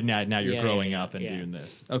 Right. Now you're growing up and doing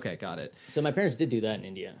this. Okay. Got it. So my parents did do that in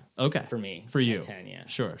India. Okay. For me. For you. At 10, yeah.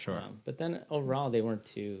 Sure. But then overall they weren't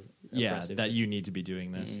too impressive. That you need to be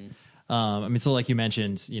doing this. I mean, so like you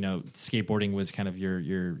mentioned, you know, skateboarding was kind of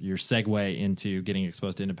your segue into getting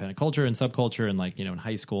exposed to independent culture and subculture, and like, you know, in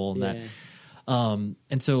high school and that.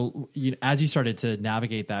 And so as you started to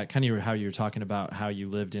navigate that, kind of how you were talking about how you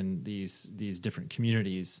lived in these different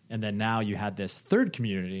communities, and then now you had this third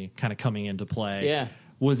community kind of coming into play. Yeah.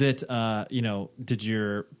 Was it, did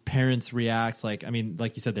your parents react? Like, I mean,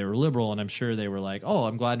 like you said, they were liberal, and I'm sure they were like, oh,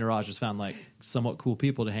 I'm glad Neeraj has found like somewhat cool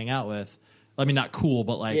people to hang out with. I mean, not cool,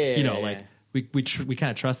 but like, like we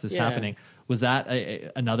kind of trust this happening. Was that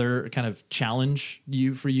another kind of challenge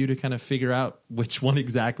for you to kind of figure out which one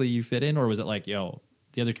exactly you fit in? Or was it like, the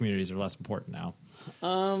other communities are less important now?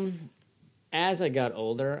 As I got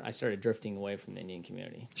older, I started drifting away from the Indian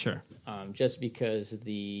community. Sure. Just because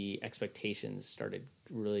the expectations started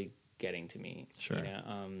really getting to me. Sure. You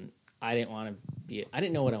know, I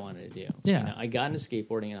didn't know what I wanted to do. Yeah. You know, I got into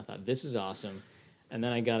skateboarding and I thought, this is awesome. And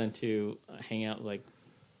then I got into hang out with like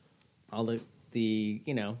all the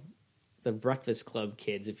the Breakfast Club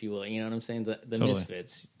kids, if you will. You know what I'm saying? The Totally.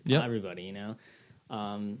 misfits. Yep. Everybody, you know.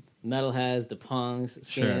 Metalheads, the punks,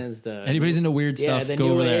 skins, the anybody's into weird stuff, the go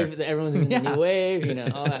new over wave, there. Everyone's in the new wave, you know,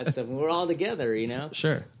 all that stuff. And we're all together, you know.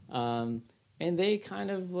 Sure. And they kind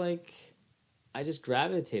of like, I just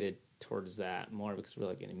gravitated towards that more because we were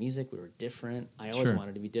like into music, we were different. I always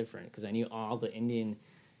wanted to be different because I knew all the Indian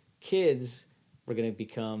kids were going to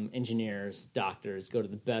become engineers, doctors, go to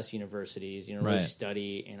the best universities, you know, really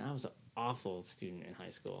study. And I was an awful student in high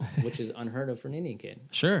school, which is unheard of for an Indian kid.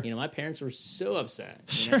 Sure. You know, my parents were so upset.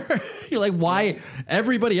 Sure. You're like, why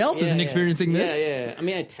everybody else isn't experiencing this? Yeah. I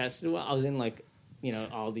mean, I tested well. I was in like, you know,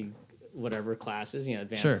 all the whatever classes, you know,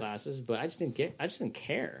 advanced classes, but I just didn't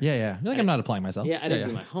care. Yeah. You're like, I'm not applying myself. Yeah, I didn't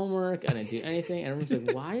do my homework. I didn't do anything. And everyone's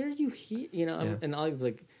like, why are you here? You know, and all these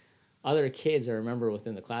like other kids I remember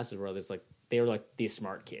within the classes were this like, they were like these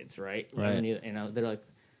smart kids, right? And they're like,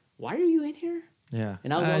 why are you in here? Yeah.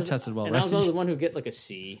 And I tested well, and I was always the one who get like a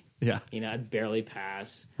C. Yeah. You know, I'd barely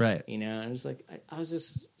pass. Right. You know, and it was like, I was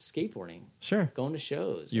just skateboarding. Sure. Going to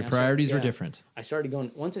shows. Your priorities were different.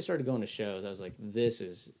 Once I started going to shows, I was like, this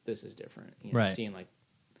is different. You know, seeing like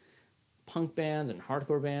punk bands and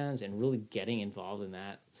hardcore bands and really getting involved in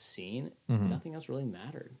that scene, nothing else really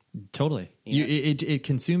mattered. Totally. You know? It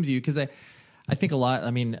consumes you because I think a lot,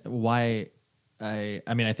 I mean,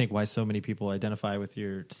 I think why so many people identify with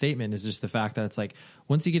your statement is just the fact that it's like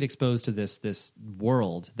once you get exposed to this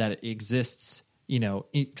world that exists, you know,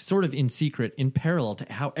 sort of in secret, in parallel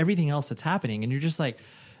to how everything else that's happening, and you're just like,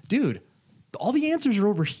 dude, all the answers are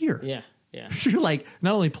over here. Yeah. You're like,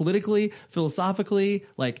 not only politically, philosophically,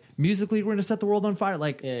 like musically, we're going to set the world on fire.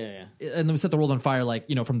 Like, yeah. And then we set the world on fire, like,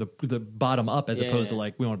 you know, from the bottom up, as opposed to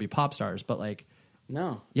like we want to be pop stars, but like,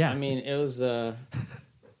 no, yeah. I mean, it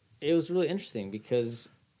was really interesting because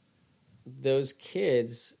those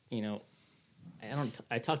kids, you know,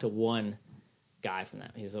 I talked to one guy from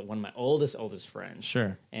that. He's one of my oldest friends.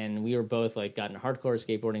 Sure. And we were both like got into hardcore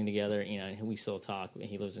skateboarding together, you know, and we still talk.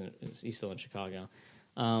 He's still in Chicago.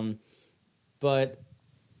 But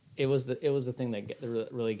it was the thing that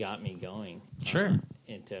really got me going. Sure.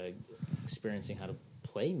 Into experiencing how to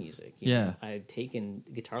play music. You know, I had taken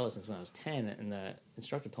guitar lessons when I was 10, and the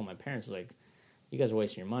instructor told my parents, like, you guys are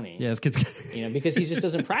wasting your money. Yeah, it's kids. You know, because he just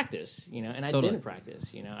doesn't practice, you know, and I Totally. didn't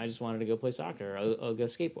practice, you know. I just wanted to go play soccer or go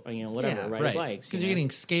skateboard, you know, whatever, ride bikes. Because you're getting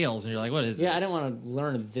scales, and you're like, what is this? Yeah, I didn't want to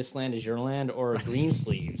learn This Land Is Your Land or Green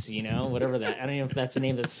Sleeves, you know, whatever that. I don't know if that's the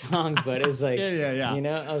name of the song, but it's like, yeah. You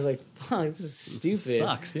know, I was like, fuck, this is stupid. It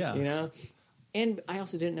sucks, yeah. You know? And I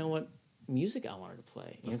also didn't know what music I wanted to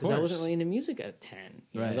play, you know, because I wasn't really into music at 10.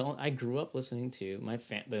 You know, I grew up listening to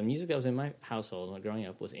the music that was in my household when growing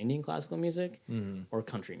up was Indian classical music or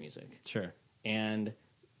country music. Sure. And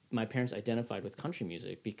my parents identified with country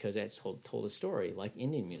music because it's told a story like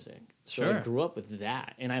Indian music. So I grew up with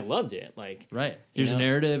that, and I loved it. Like, here's a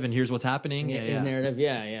narrative, and here's what's happening. Here's narrative.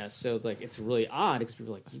 Yeah. So it's like it's really odd because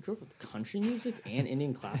people are like, you grew up with country music and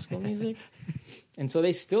Indian classical music, and so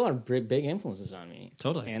they still are big influences on me.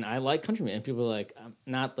 Totally. And I like country music. And people are like,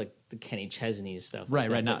 not like the Kenny Chesney stuff.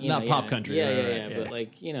 Right. Like Not that, but, pop country. Yeah. But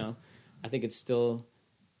like, you know, I think it's still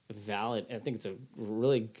valid. I think it's a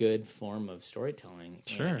really good form of storytelling.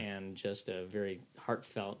 Sure. And just a very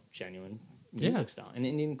heartfelt, genuine music style. And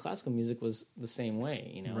Indian classical music was the same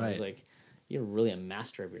way. You know, it was like you're really a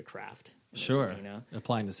master of your craft. Sure. You know,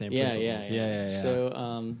 applying the same principles. Yeah.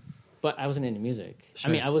 So, but I wasn't into music. Sure.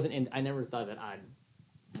 I mean, I never thought that I'd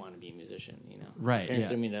want to be a musician. You know, Right. Parents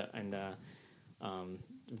threw me into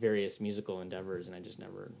various musical endeavors, and I just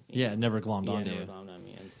never. Never glommed onto you. Never glommed on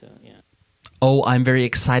me, and so Oh, I'm very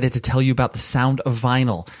excited to tell you about the sound of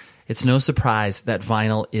vinyl. It's no surprise that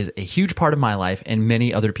vinyl is a huge part of my life and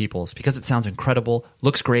many other people's because it sounds incredible,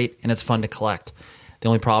 looks great, and it's fun to collect. The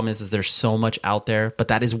only problem is there's so much out there, but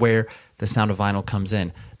that is where the sound of vinyl comes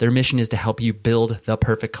in. Their mission is to help you build the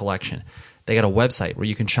perfect collection. They got a website where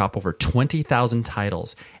you can shop over 20,000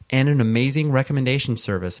 titles and an amazing recommendation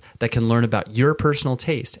service that can learn about your personal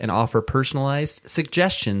taste and offer personalized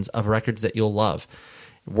suggestions of records that you'll love.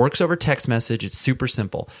 It works over text message. It's super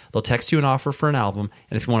simple. They'll text you an offer for an album,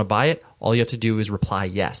 and if you want to buy it, all you have to do is reply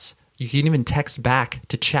yes. You can even text back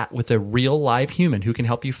to chat with a real live human who can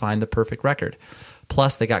help you find the perfect record.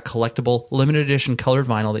 Plus, they got collectible, limited edition colored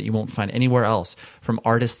vinyl that you won't find anywhere else from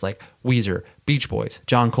artists like Weezer, Beach Boys,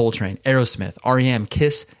 John Coltrane, Aerosmith, R.E.M.,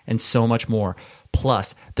 Kiss, and so much more.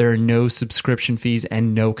 Plus, there are no subscription fees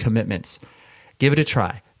and no commitments. Give it a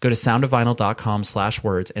try. Go to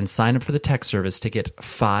soundofvinyl.com/words and sign up for the text service to get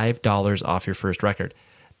 $5 off your first record.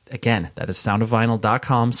 Again, that is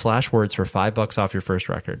soundofvinyl.com/words for $5 off your first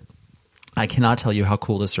record. I cannot tell you how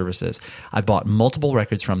cool this service is. I've bought multiple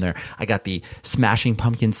records from there. I got the Smashing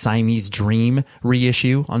Pumpkins Siamese Dream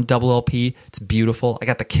reissue on double LP. It's beautiful. I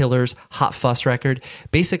got the Killers Hot Fuss record.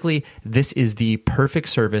 Basically, this is the perfect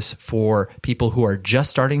service for people who are just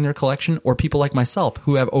starting their collection or people like myself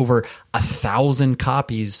who have over 1,000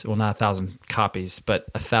 copies. Well, not 1,000 copies, but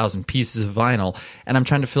 1,000 pieces of vinyl. And I'm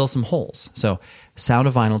trying to fill some holes. So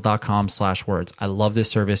soundofvinyl.com/words. I love this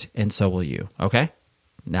service and so will you. Okay?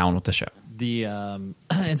 Now on with the show. And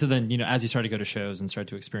so then, as you start to go to shows and start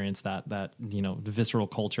to experience that the visceral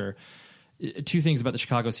culture, two things about the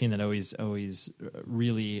Chicago scene that always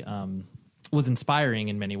really was inspiring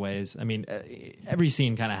in many ways. I mean, every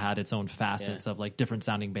scene kind of had its own facets of like different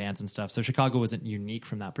sounding bands and stuff. So Chicago wasn't unique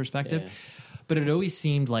from that perspective, but it always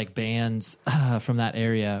seemed like bands from that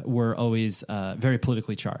area were always very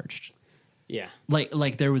politically charged. Yeah.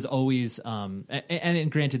 Like there was always,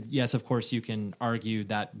 and granted, yes, of course, you can argue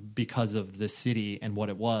that because of the city and what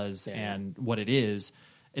it was and what it is,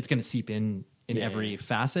 it's going to seep in every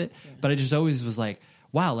facet. Yeah. But it just always was like,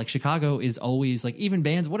 wow, like Chicago is always like, even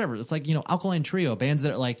bands, whatever. It's like, Alkaline Trio, bands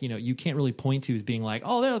that are like, you can't really point to as being like,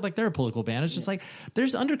 oh, they're a political band. It's just like,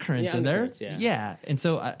 there's undercurrents in there. Yeah. And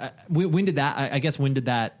so when did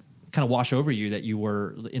that kind of wash over you that you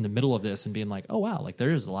were in the middle of this and being like, oh, wow, like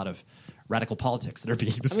there is a lot of radical politics that are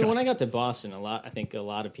being discussed. I mean, when I got to Boston, I think a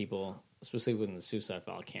lot of people, especially within the suicide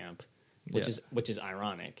file camp, which is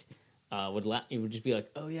ironic, would just be like,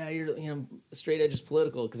 "Oh yeah, you're straight edge is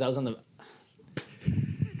political." Because I was on the.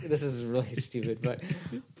 This is really stupid, but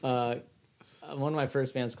one of my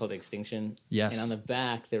first bands was called Extinction. Yes, and on the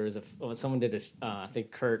back there was someone did I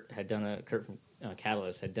think Kurt from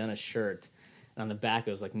Catalyst had done a shirt. And on the back,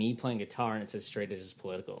 it was like me playing guitar, and it says "Straight Edge is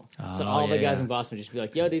political." Oh, so all the guys in Boston would just be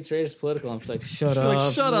like, "Yo, dude, straight edge is political." I'm just like, "Shut up,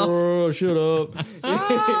 like, shut up, bro, shut up."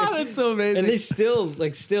 That's so amazing. And they still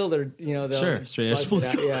they're sure, straight edge is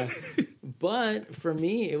political. Yeah, but for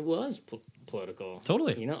me, it was political.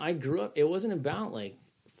 Totally. I grew up. It wasn't about like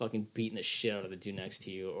fucking beating the shit out of the dude next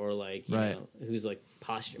to you, or like you know who's like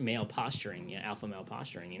male posturing, alpha male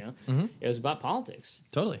posturing. Mm-hmm. It was about politics.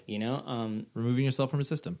 Totally. Removing yourself from a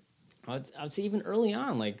system. I'd say even early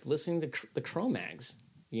on, like listening to the Cro-Mags,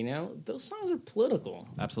 those songs are political.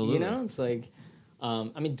 Absolutely. It's like,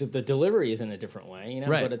 I mean, the delivery is in a different way,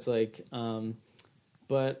 right. But it's like,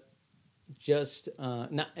 but just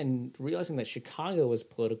not and realizing that Chicago was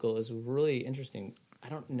political is really interesting. I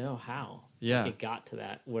don't know how it got to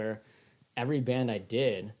that where every band I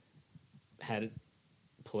did had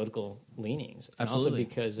political leanings. Absolutely. And also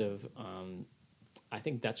because of, I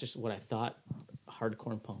think that's just what I thought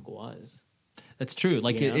hardcore and punk was. That's true.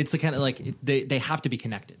 Like it's the kind of like they have to be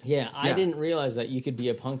connected. Yeah, I didn't realize that you could be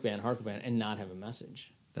a punk band, hardcore band, and not have a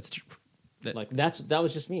message. That's true. That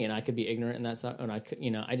was just me, and I could be ignorant in that side, and I could,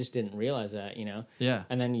 I just didn't realize that, Yeah.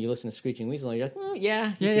 And then you listen to Screeching Weasel, and you're like, oh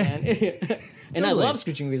yeah, you can. And I love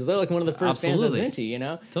Screeching Weasel. They're like one of the first bands I was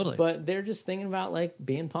into, Totally. But they're just thinking about like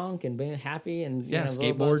being punk and being happy and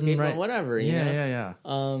skateboarding, right? Whatever. Yeah.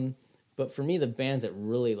 But for me, the bands that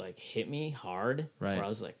really like hit me hard, right. where I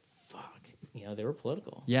was like, fuck, they were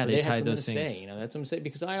political. Yeah, they tied had those something to things. say, that's what I'm saying,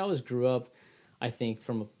 because I always grew up, I think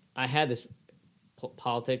I had this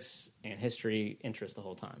politics and history interest the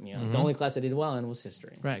whole time. The only class I did well in was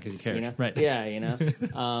history. Right, because you cared. Right. Yeah,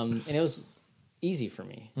 and it was easy for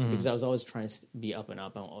me because I was always trying to be up and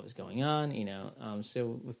up on what was going on.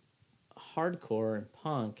 So with hardcore and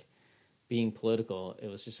punk being political, it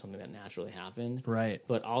was just something that naturally happened. Right.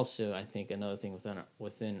 But also, I think another thing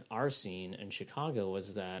within our scene in Chicago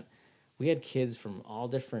was that we had kids from all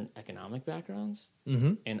different economic backgrounds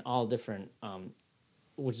and all different,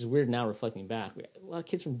 which is weird now reflecting back. We had a lot of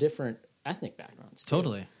kids from different ethnic backgrounds. Too,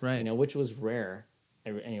 Totally, right. Which was rare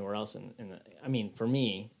anywhere else for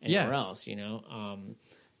me, anywhere else. A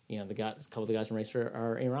couple of the guys from race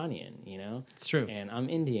are Iranian. It's true. And I'm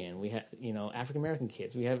Indian. We had African American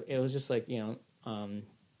kids. It was just like it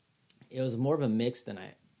was more of a mix than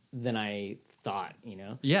I thought.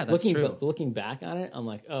 Yeah, that's true. Looking back on it, I'm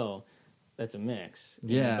like, oh, that's a mix.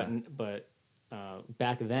 Yeah. But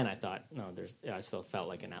back then, I thought I still felt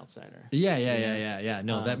like an outsider. Yeah.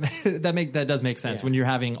 No, that does make sense when you're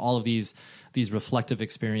having all of these reflective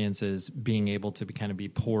experiences, being able to kind of be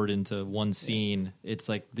poured into one scene. It's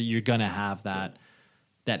like you're gonna have that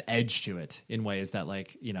edge to it in ways that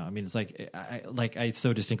it's like I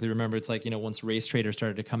so distinctly remember. It's like once Race Trader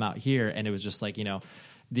started to come out here, and it was just like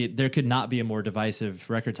there could not be a more divisive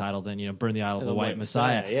record title than Burn the Idol of the White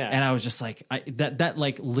Messiah. Yeah. And I was just like that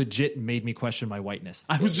like legit made me question my whiteness.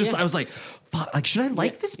 I was like, fuck, like, should I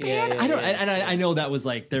like this band? I don't. And I know that was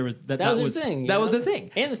like there was that was the thing. That was the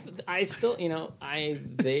thing. And I still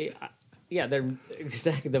they're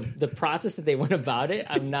exactly the process that they went about it.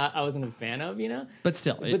 I wasn't a fan of, But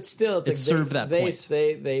still, it's like served that point.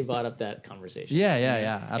 They brought up that conversation.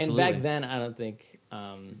 Yeah, absolutely. And back then, I don't think.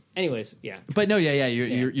 Anyways, yeah. But no, yeah.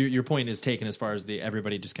 Your point is taken as far as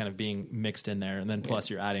everybody just kind of being mixed in there, and then plus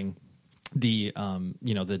you're adding the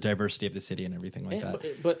the diversity of the city and everything like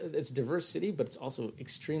that. But it's a diverse city, but it's also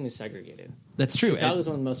extremely segregated. That's true. Chicago is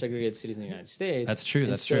one of the most segregated cities in the United States. That's true.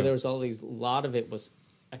 And so there was a lot of it was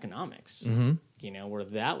economics, where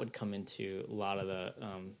that would come into a lot of the,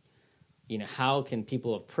 how can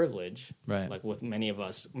people of privilege, right? Like with many of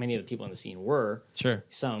the people in the scene were, sure,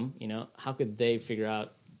 some, how could they figure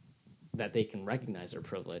out that they can recognize their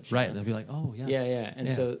privilege? Right. They'll be like, oh, yes. Yeah. And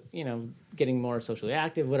so, getting more socially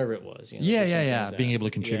active, whatever it was. Being able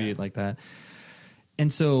to contribute like that.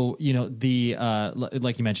 And so,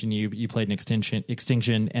 like you mentioned, you played in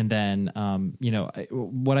Extinction, and then,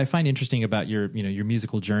 what I find interesting about your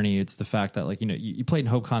musical journey, it's the fact that you played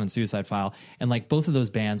in HopeCon and Suicide File, and like both of those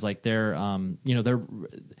bands, like they're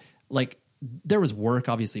like there was work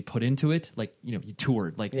obviously put into it, like you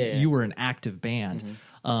toured, like you were an active band,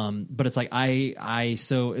 but it's like I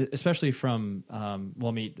so especially from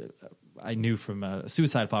I knew from a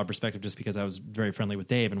Suicide File perspective just because I was very friendly with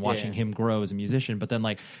Dave and watching him grow as a musician. But then,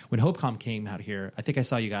 like, when HopeCom came out here, I think I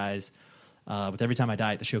saw you guys with Every Time I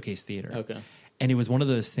Die at the Showcase Theater. Okay. And it was one of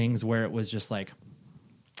those things where it was just like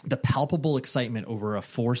the palpable excitement over a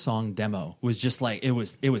 4-song demo was just like, it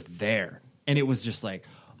was there. And it was just like,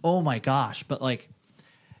 oh my gosh. But like,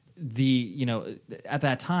 at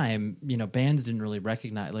that time, bands didn't really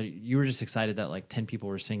recognize, like, you were just excited that like 10 people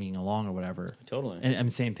were singing along or whatever. Totally.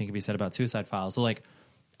 And same thing could be said about Suicide Files. So like,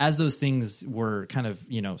 as those things were kind of,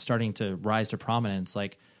 starting to rise to prominence,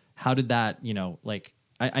 like, how did that, like,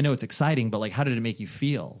 I know it's exciting, but like, how did it make you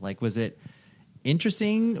feel? Like, was it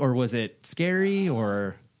interesting or was it scary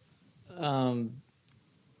or?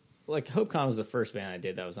 Like HopeCon was the first band I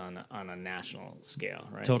did that was on a national scale,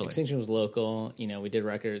 right? Totally. Extinction was local, we did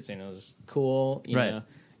records and it was cool, right.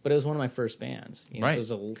 But it was one of my first bands, right.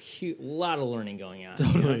 So there was a lot of learning going on.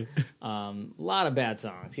 Totally. A lot of bad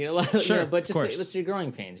songs, sure, but just it's your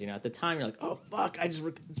growing pains, At the time, you're like, oh fuck,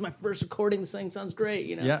 it's my first recording. This thing sounds great,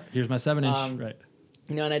 Yeah, here's my 7-inch, right?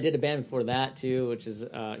 And I did a band before that too, which is,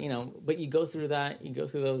 but you go through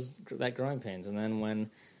that growing pains, and then when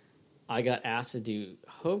I got asked to do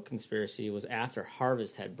Hope Conspiracy was after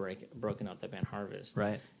Harvest had broken up, that band Harvest.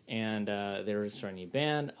 Right. And they were starting a new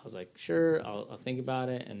band. I was like, sure, I'll think about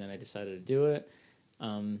it. And then I decided to do it.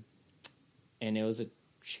 And it was a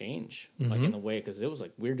change, like in the way, because it was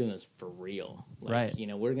like, we're doing this for real. Like, right.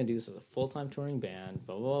 We're going to do this as a full-time touring band,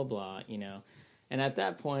 blah, blah, blah, And at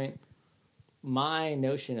that point, my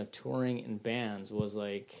notion of touring in bands was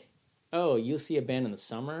like, oh, you'll see a band in the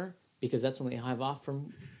summer, because that's when they have off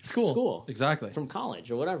from school. Exactly. From college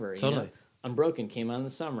or whatever. Totally. Unbroken came out in the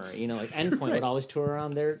summer. Like Endpoint right. would always tour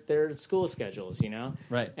around their school schedules,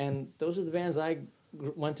 Right. And those are the bands I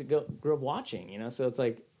grew up watching, So it's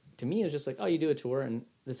like, to me, it was just like, oh, you do a tour, and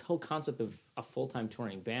this whole concept of a full-time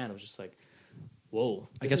touring band was just like, whoa.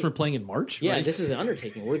 I guess we're playing in March? Yeah, right? This is an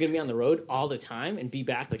undertaking. We're going to be on the road all the time and be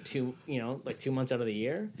back like 2 months out of the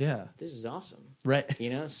year. Yeah. This is awesome. Right. You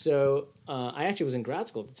know, so I actually was in grad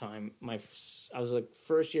school at the time. I was like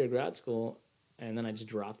first year of grad school, and then I just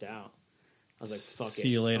dropped out. I was like, fuck it. See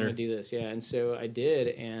you later. I'm going to do this. Yeah. And so I did.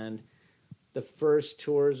 And the first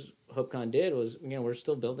tours HopeCon did was, you know, we're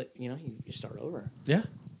still building, you know, you start over. Yeah.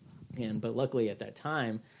 But luckily at that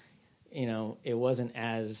time, you know, it wasn't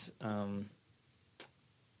as, I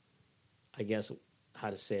guess, how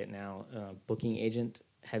to say it now, booking agent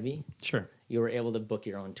heavy. Sure. You were able to book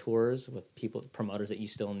your own tours with promoters that you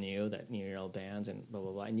still knew, that knew your old bands and blah,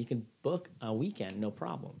 blah, blah. And you could book a weekend, no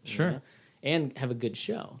problem. Sure. You know? And have a good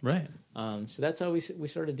show. Right. So that's how we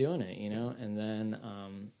started doing it, you know? And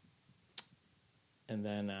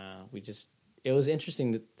then we just, it was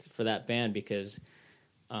interesting for that band because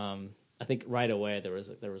I think right away there was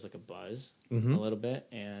like a buzz a little bit.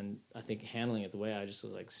 And I think handling it the way I just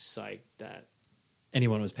was like psyched that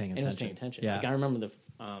anyone was paying attention. Yeah. Like I remember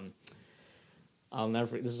I'll never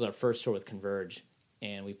forget, this was our first tour with Converge,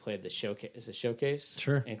 and we played the showcase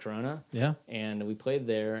Sure. in Corona. Yeah. And we played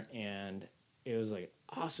there, and it was like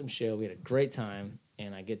an awesome show. We had a great time,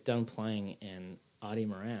 and I get done playing, and Audie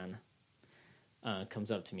Moran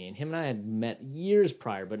comes up to me, and him and I had met years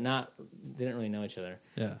prior, but didn't really know each other.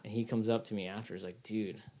 Yeah. And he comes up to me after, he's like,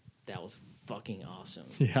 dude, that was fucking awesome.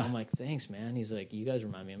 Yeah. And I'm like, thanks, man. He's like, you guys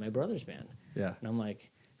remind me of my brother's band. Yeah. And I'm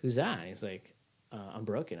like, who's that? And he's like,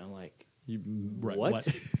 Unbroken. I'm like, Right, what?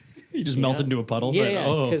 You just melted into a puddle? Yeah, Right?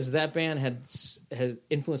 yeah, because that band has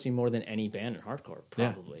influenced me more than any band in hardcore,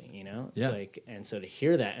 probably. You know, it's like, and so to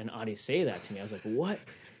hear that and Audie say that to me, I was like, what?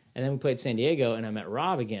 And then we played San Diego, and I met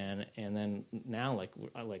Rob again, and then now like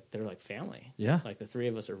they're like family. Yeah, like the three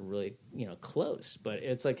of us are really close. But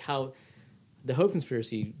it's like how the Hope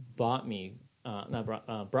Conspiracy brought me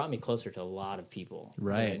closer to a lot of people.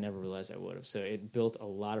 Right, that I never realized I would have. So it built a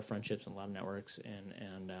lot of friendships and a lot of networks,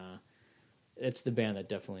 and it's the band that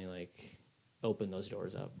definitely like opened those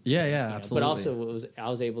doors up. Yeah, absolutely. But also, I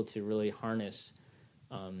was able to really harness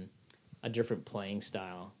a different playing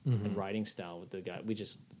style and writing style with the guy. We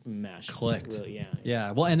just meshed, clicked. Really,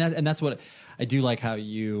 yeah. Well, and that's what I do like how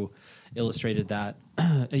you illustrated that.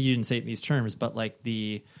 You didn't say it in these terms, but like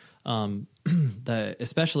the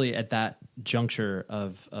especially at that juncture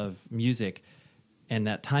of music and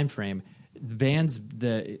that time frame. Bands,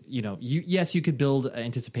 you could build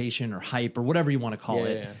anticipation or hype or whatever you want to call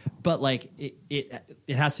it, but like it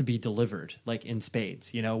has to be delivered like in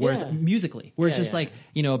spades, where it's musically, where it's just like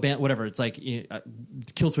a band, whatever. It's like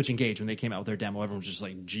Killswitch Engage when they came out with their demo, everyone was just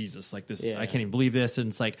like, Jesus, like this, I can't even believe this. And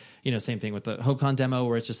it's like same thing with the HopeCon demo,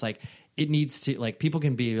 where it's just like it needs to, like, people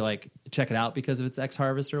can be like, check it out because of its X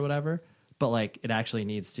Harvest or whatever, but like it actually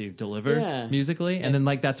needs to deliver musically, and then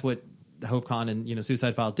like that's what HopeCon and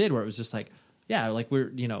Suicide File did, where it was just like, like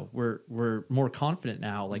we're more confident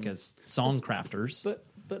now, like as song crafters.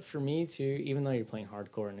 But for me too, even though you're playing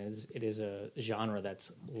hardcore and it is a genre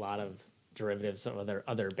that's a lot of derivatives of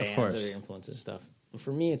other bands, other influences and stuff. But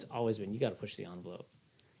for me, it's always been, you got to push the envelope.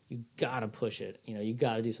 You got to push it. You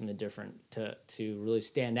got to do something different to really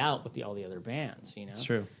stand out with all the other bands. It's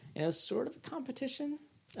true. And it was sort of a competition.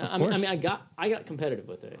 Of course. I got competitive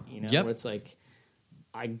with it. Where it's like,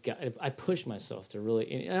 I pushed myself to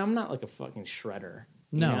really, and I'm not like a fucking shredder.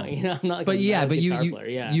 No, I'm not like but guitar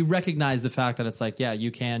player. You recognize the fact that it's like,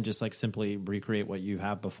 you can just like simply recreate what you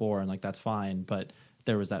have before, and like that's fine. But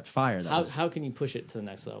there was that fire. How can you push it to the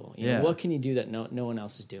next level? What can you do that no one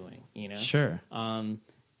else is doing? Sure.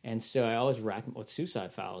 And so I always with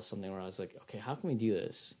Suicide File is something where I was like, okay, how can we do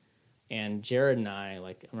this? And Jared and I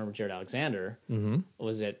remember Jared Alexander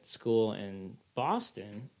was at school in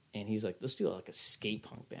Boston. And he's like, let's do like a skate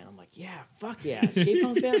punk band. I'm like, yeah, fuck yeah, skate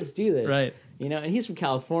punk band, let's do this. Right. And he's from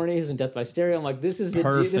California. He's in Death by Stereo. I'm like, this is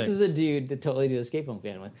the dude to totally do a skate punk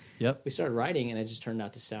band with. Yep. We started writing, and it just turned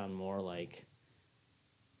out to sound more like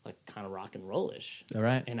kind of rock and roll-ish. All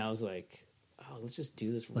right. And I was like, oh, let's just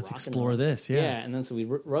do this. Let's rock explore and roll. this. Yeah. Yeah. And then so we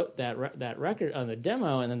wrote that record on the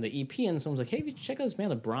demo, and then the EP, and someone was like, hey, you check out this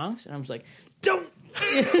band, The Bronx? And I was like, don't.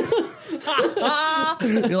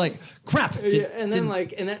 You're like, crap. And then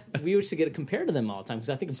we used to get compared to them all the time, because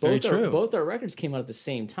I think both our records came out at the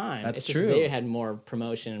same time. That's it's true. Just they had more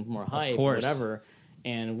promotion, more hype, whatever,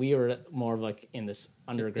 and we were more of like in this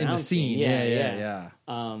underground in the scene. Yeah.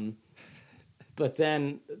 But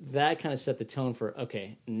then that kind of set the tone for,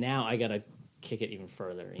 okay, now I got to kick it even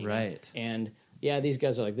further. Right. And these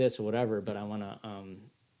guys are like this or whatever, but I want to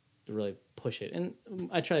really push it. And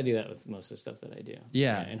I try to do that with most of the stuff that I do.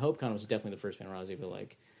 Yeah. And HopeCon was definitely the first band where I was able to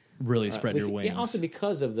like really spread your wings. Yeah, also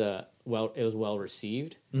because of it was well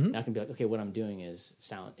received. I can be like, okay, what I'm doing is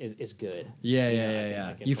good.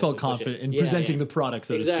 Yeah. You felt confident in presenting the product,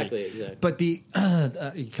 so to speak. Exactly. But the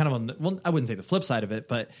kind of I wouldn't say the flip side of it,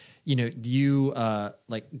 but you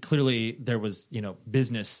like clearly there was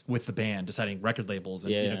business with the band, deciding record labels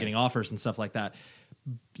and getting offers and stuff like that.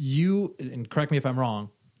 You, and correct me if I'm wrong,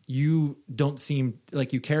 you don't seem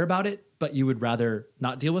like you care about it, but you would rather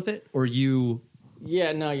not deal with it, or you.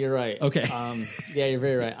 Yeah, no, you're right. Okay. Yeah, you're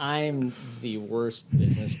very right. I'm the worst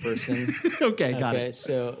business person. Okay, got it.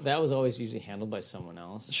 So that was always usually handled by someone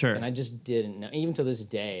else. Sure. And I just didn't know. Even to this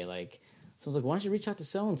day, like, someone's like, why don't you reach out to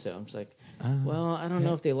so-and-so? I'm just like, well, I don't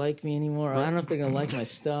know if they like me anymore. Or I don't know if they're going to like my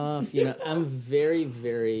stuff. I'm very,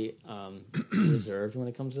 very reserved when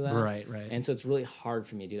it comes to that. Right. And so it's really hard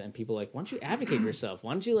for me to do that. And people are like, why don't you advocate yourself?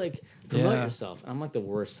 Why don't you, like, promote yourself? And I'm like the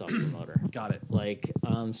worst self-promoter. Got it. Like,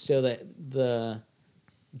 so that the...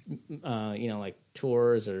 like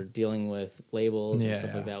tours or dealing with labels and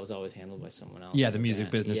stuff like that was always handled by someone else. Yeah, the music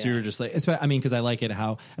business. You were just like, because I like it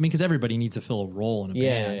because everybody needs to fill a role in a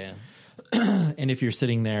band. Yeah. And if you're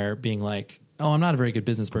sitting there being like, oh, I'm not a very good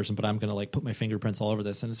business person, but I'm going to like put my fingerprints all over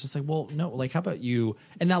this. And it's just like, well, no, like, how about you,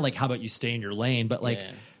 and not like, how about you stay in your lane, but like,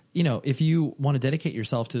 if you want to dedicate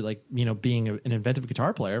yourself to like, being an inventive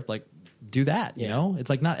guitar player, like do that, it's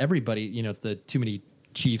like not everybody, it's the too many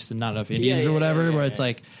Chiefs and not enough Indians or whatever, where it's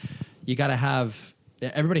like you got to have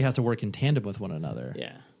everybody has to work in tandem with one another.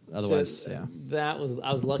 Yeah. Otherwise,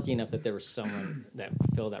 I was lucky enough that there was someone that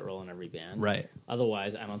filled that role in every band. Right.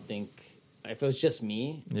 Otherwise, I don't think if it was just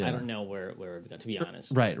me, I don't know where it would go. To be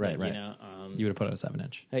honest. Right. You You would have put out a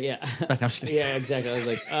 7-inch. Yeah. Right, no, yeah, exactly. I was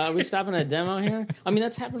like, are we stopping at a demo here? I mean,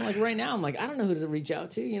 that's happening like right now. I'm like, I don't know who to reach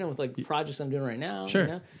out to, with like projects I'm doing right now. Sure.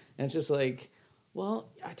 And it's just like, well,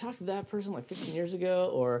 I talked to that person like 15 years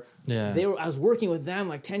ago, or I was working with them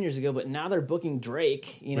like 10 years ago, but now they're booking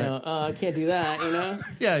Drake. I can't do that.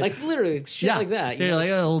 Yeah, like literally shit like that. You're like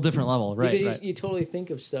a little different level, right? Because you totally think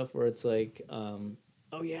of stuff where it's like,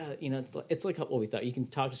 it's like what we thought. You can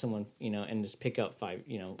talk to someone, and just pick up 5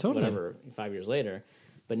 years later.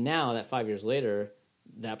 But now that 5 years later,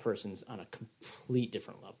 that person's on a complete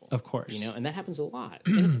different level. Of course. And that happens a lot.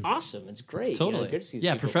 And it's awesome. It's great. Totally. Good to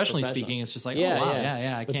see professionally speaking, it's just like,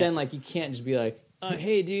 But then, like, you can't just be like,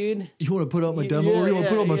 hey, dude. You want to put out my demo? Or you want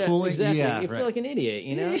to put out my full length? Exactly. Yeah, you feel like an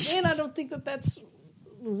idiot, And I don't think that's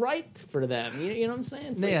right for them. You know what I'm saying?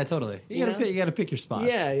 It's like, totally. You got to pick your spots.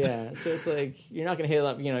 Yeah. So it's like, you're not going to hit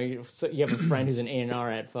up, you have a friend who's an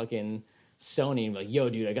A&R at fucking Sony and be like, yo,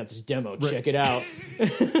 dude, I got this demo. Check it out.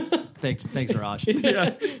 Thanks, Raj.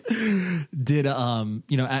 Did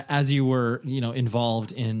as you were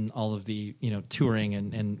involved in all of the touring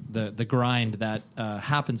and the grind that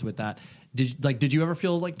happens with that, did you ever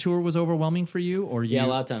feel like tour was overwhelming for you, or a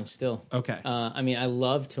lot of times still. Okay. I mean, I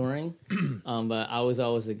love touring, but I was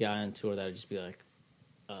always the guy on tour that would just be like,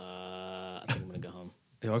 I think I'm gonna go home.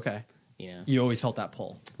 Okay. You always felt that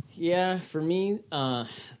pull. Yeah, for me,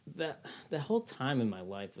 that whole time in my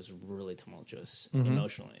life was really tumultuous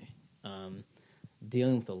emotionally.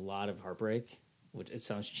 Dealing with a lot of heartbreak, which it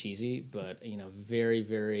sounds cheesy, but very,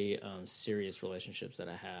 very serious relationships that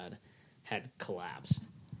I had collapsed.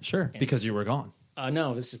 Sure, and because you were gone.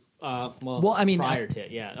 No, this is prior to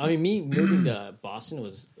it. Yeah, I mean, me moving to Boston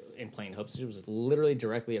and playing Hope Sisters was literally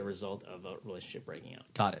directly a result of a relationship breaking out.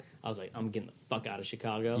 Got it. I was like, I'm getting the fuck out of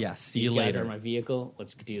Chicago. Yeah, see These you guys later. are my vehicle.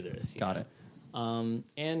 Let's do this. Got it.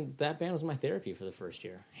 And that band was my therapy for the first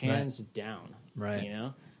year, hands down. Right.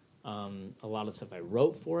 A lot of the stuff I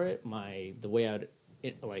wrote for it, the way I would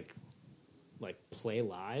play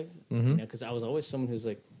live, because I was always someone who's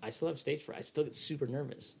like, I still have stage fright. I still get super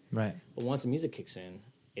nervous. Right. But once the music kicks in,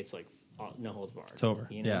 it's like no holds barred. It's over.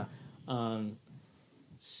 Yeah.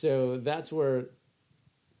 So that's where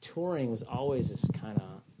touring was always this kind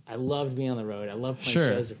of. I loved being on the road. I loved playing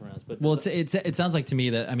shows different rounds. But it sounds like to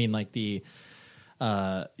me that the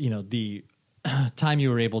the time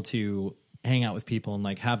you were able to hang out with people and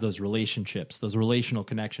like have those relationships, those relational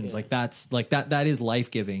connections, like that's like that is life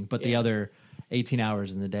giving. But the other 18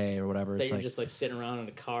 hours in the day or whatever, that it's you're like just like sitting around in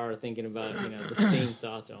a car thinking about the same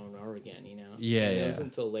thoughts over and over again. It wasn't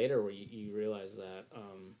until later where you realize that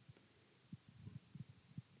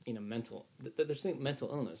mental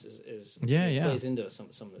illness is plays into some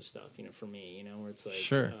of this stuff. For me, where it's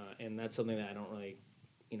like and that's something that I don't really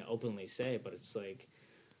openly say, but it's like.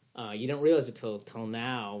 You don't realize it till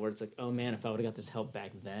now, where it's like, oh man, if I would have got this help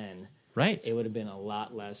back then, right, it would have been a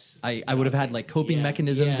lot less. I would have had like coping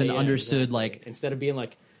mechanisms and understood exactly. Instead of being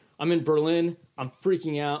like, I'm in Berlin, I'm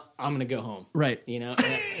freaking out, I'm gonna go home, right? And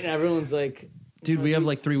everyone's like, dude, we have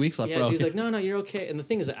like 3 weeks left, yeah, bro. dude's like, no, you're okay. And the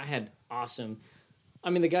thing is that I had awesome. I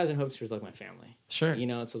mean, the guys in Hope Sphere's like my family. Sure. You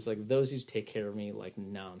know, so it's like those who take care of me like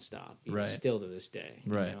nonstop. Right. Still to this day.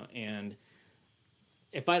 Right. You know? And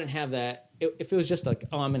if I didn't have that, if it was just like,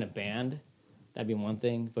 oh, I'm in a band, that'd be one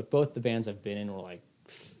thing. But both the bands I've been in were like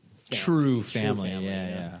true family. Yeah, you know?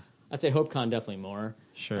 yeah. I'd say HopeCon definitely more.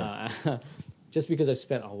 Sure. Just because I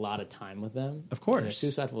spent a lot of time with them. Of course. And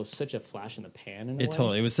Suicide was such a flash in the pan in a way.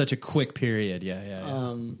 Totally. It was such a quick period.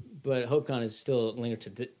 Yeah. But HopeCon is still linked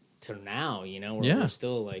to now, you know, where we're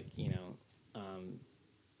still like, you know,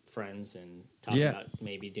 friends and talking about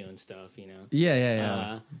maybe doing stuff, you know.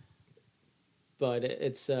 Yeah. But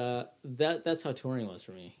it's that's how touring was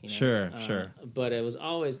for me. You know? Sure. But it was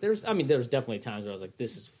always there was definitely times where I was like,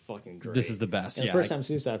 this is fucking great. This is the best. And the first time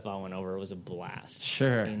Suicide File went over, it was a blast.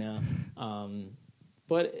 Sure. You know.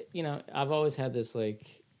 But you know, I've always had this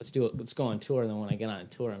like, let's go on tour, and then when I get on a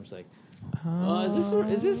tour, I'm just like,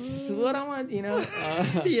 is this what I want? You know?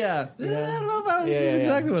 Yeah. I don't know if I was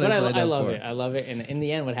exactly what but I signed I up love for. it. I love it. And in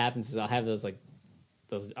the end, what happens is I'll have those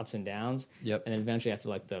ups and downs. Yep. And then eventually, after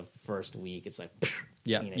like the first week, it's like,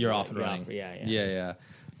 yeah, you know, you're off and running. Yeah.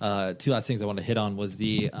 Two last things I want to hit on was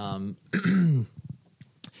the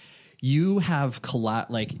you have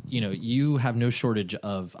you have no shortage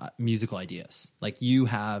of musical ideas. Like you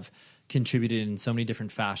have contributed in so many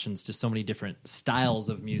different fashions to so many different styles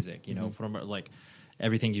of music. You know, from like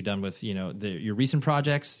everything you've done with your recent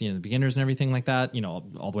projects, the beginners and everything like that. You know,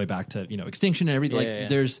 all the way back to Extinction and everything.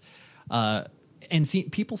 There's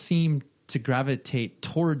people seem to gravitate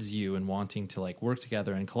towards you and wanting to like work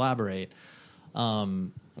together and collaborate. I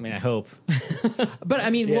mean, I hope. But I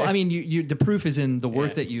mean, you the proof is in the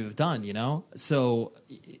work that you've done, you know? So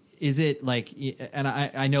is it like, and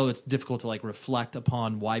I know it's difficult to like reflect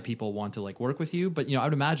upon why people want to like work with you, but I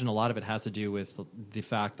would imagine a lot of it has to do with the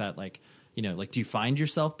fact that like, like, do you find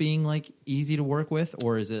yourself being like easy to work with,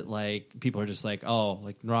 or is it like people are just like, oh,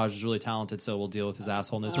 like Neeraj is really talented, so we'll deal with his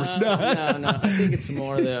assholeness? No. I think it's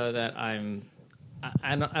more though that I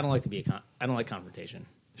don't like to be I don't like confrontation.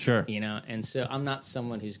 Sure. And so I'm not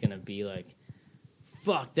someone who's going to be like,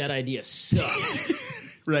 fuck, that idea sucks.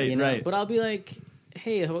 Right. But I'll be like,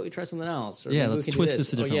 hey, how about we try something else? Or let's twist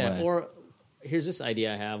this a different way. Or here's this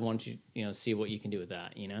idea I have. Why don't you, see what you can do with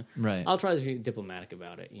that, Right. I'll try to be diplomatic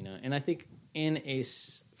about it, And I think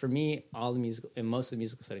for me, most of the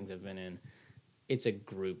musical settings I've been in, it's a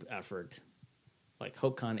group effort. Like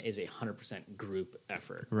HopeCon is 100% group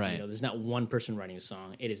effort. Right. There's not one person writing a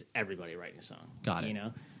song. It is everybody writing a song. Got it.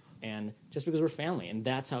 And just because we're family, and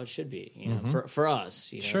that's how it should be, for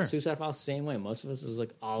us. Sure. Suicide File, same way. Most of us is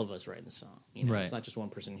like all of us writing the song. Right. It's not just one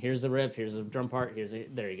person. Here's the riff. Here's the drum part.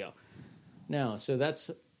 There you go. No, so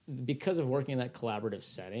that's because of working in that collaborative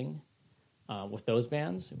setting with those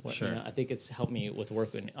bands. Sure. I think it's helped me with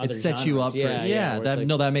work in other. It sets genres. you up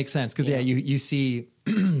for that makes sense because you see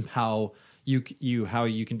how you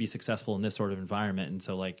can be successful in this sort of environment, and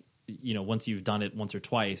so like once you've done it once or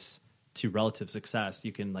twice to relative success,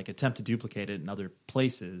 you can like attempt to duplicate it in other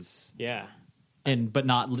places. Yeah, but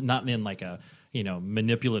not in like a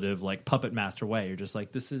manipulative like puppet master way. You're just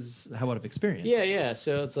like, this is how I've experienced. Yeah.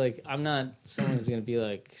 So it's like I'm not someone who's going to be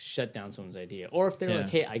like shut down someone's idea, or if they're like,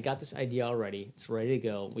 hey, I got this idea already, it's ready to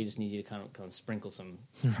go. We just need you to kind of sprinkle some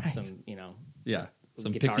some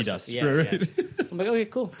guitar pixie stuff. dust. Yeah. I'm like, okay,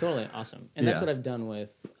 cool, totally awesome. And that's what I've done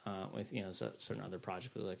with certain other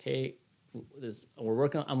projects. Where like, hey,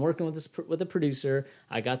 I'm working with a producer.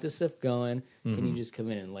 I got this stuff going. Can you just come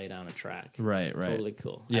in and lay down a track? Right. Totally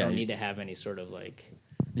cool. Yeah, I don't need to have any sort of like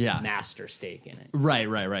master stake in it.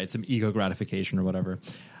 Right. Some ego gratification or whatever.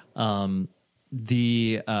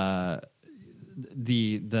 The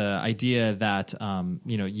idea that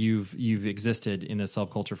you've existed in this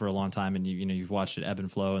subculture for a long time, and you've watched it ebb and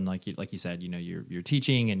flow, and like you said, you're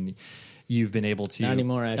teaching, and you've been able to. Not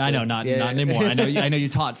anymore. Actually. I know, not anymore. I know you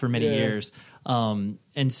taught for many years, and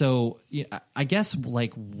so I guess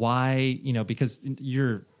like why because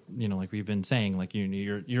you're like we've been saying, like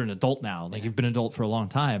you're an adult now, like you've been an adult for a long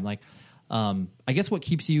time, like. I guess what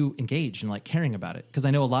keeps you engaged and like caring about it? Because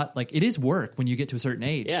I know a lot, like it is work when you get to a certain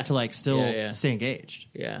age to like still stay engaged.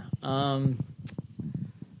 Yeah.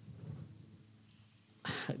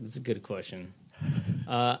 That's a good question.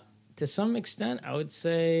 To some extent, I would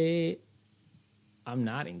say I'm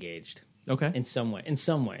not engaged. Okay. In some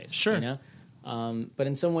ways. Sure. But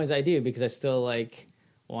in some ways I do, because I still like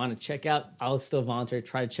want to check out. I'll still volunteer,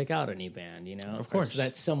 try to check out a new band, Of course.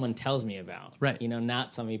 that someone tells me about. Right.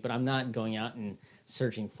 Not somebody, but I'm not going out and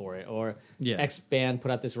searching for it. Or Yeah. X band put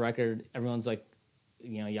out this record, everyone's like,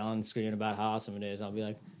 yelling and screaming about how awesome it is. I'll be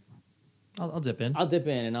like, I'll dip in. I'll dip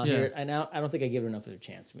in and I'll Yeah. hear it. And I don't think I give it enough of a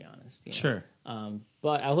chance, to be honest. You know? Sure.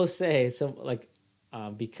 But I will say,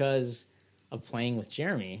 because of playing with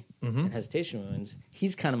Jeremy and Hesitation Wounds,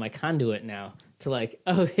 he's kind of my conduit now to like,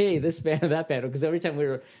 oh, hey, this band or that band. Because every time we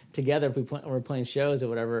were together, if we were playing shows or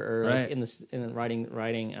whatever, or Right. like in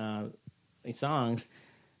writing songs,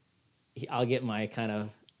 I'll get my kind of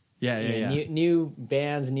new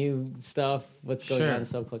bands, new stuff, what's going on in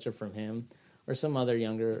subculture from him or some other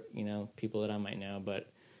younger, people that I might know. But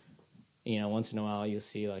once in a while you'll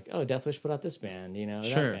see like, oh, Death Wish put out this band,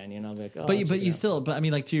 that band, I'll be like, oh, but I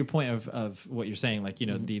mean, like to your point of what you're saying, like,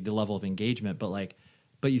 the level of engagement,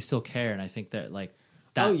 but you still care. And I think that like,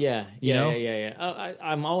 that, oh yeah. Oh,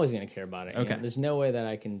 I'm always going to care about it. Okay. There's no way that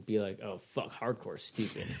I can be like, oh, fuck, hardcore is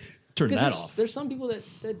stupid. Turn that there's, off. There's some people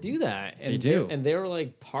that do that. And They do. And they were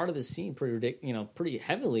like part of the scene pretty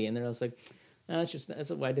heavily. And they're just like, no,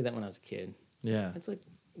 that's why I did that when I was a kid. Yeah. It's like,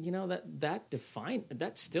 it's not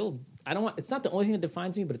the only thing that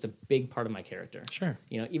defines me, but it's a big part of my character. Sure.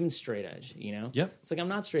 Even straight edge, Yep. It's like I'm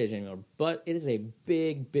not straight edge anymore, but it is a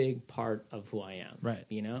big, big part of who I am. Right.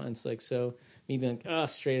 And it's like, so me being like, oh,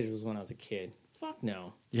 straight edge was when I was a kid. Fuck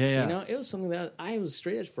no. Yeah. It was something that I was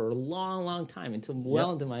straight edge for a long, long time until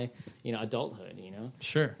into my, adulthood,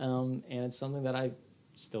 Sure. And it's something that I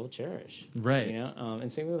still cherish. Right. And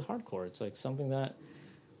same with hardcore. It's like something that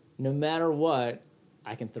no matter what,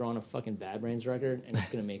 I can throw on a fucking Bad Brains record and it's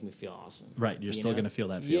going to make me feel awesome. Right. You're still going to feel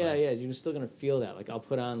that feeling. Yeah. You're still going to feel that. Like I'll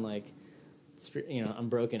put on like,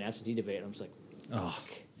 Unbroken Absentee Debate. And I'm just like, oh,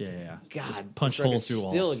 yeah. God, just punch this record holes through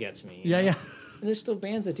walls. Still gets me. Yeah. And there's still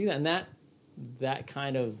bands that do that. And that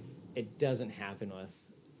kind of, it doesn't happen with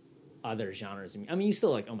other genres. I mean, you still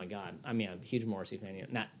like, oh my God. I mean, I'm a huge Morrissey fan.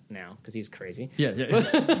 Not now because he's crazy.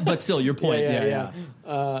 Yeah. But still, your point. Yeah.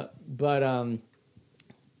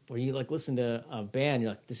 Where you like listen to a band,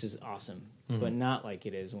 you're like, this is awesome, but not like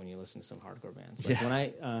it is when you listen to some hardcore bands. Like when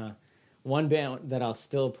I, one band that I'll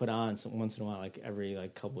still put on once in a while, like every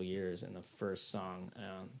like couple years, and the first song,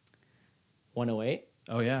 108.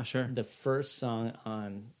 Oh yeah, sure. The first song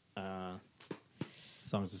on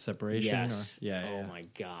Songs of Separation. Yes. Oh my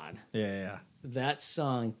God. Yeah. That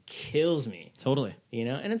song kills me. Totally.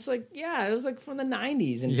 And it's like, it was like from the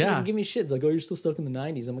 90s, and Yeah. people give me shit. It's like, oh, you're still stuck in the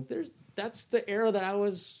 90s. I'm like, that's the era that I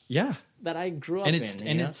was. Yeah. That I grew up and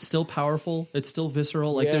in. It's still powerful. It's still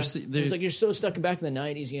visceral. Like there's it's like you're so stuck back in the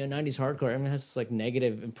 90s, 90s hardcore. Everyone has this like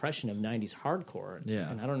negative impression of 90s hardcore. Yeah.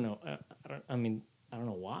 And I don't know. I don't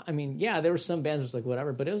know why. I mean, there were some bands was like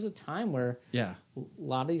whatever, but it was a time where a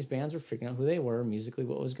lot of these bands were figuring out who they were musically,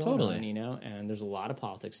 what was going on, and there's a lot of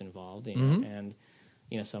politics involved, and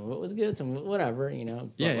some of it was good, some of it whatever,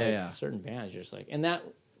 but certain bands you're just like, and that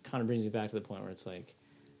kind of brings me back to the point where it's like,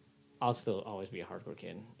 I'll still always be a hardcore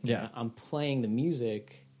kid. I'm playing the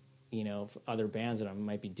music, for other bands that I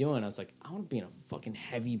might be doing. I was like, I want to be in a fucking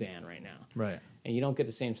heavy band right now. Right. And you don't get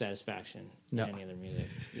the same satisfaction in any other music,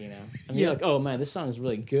 I mean, Yeah. you're like, oh man, this song is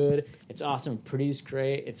really good. It's awesome, produced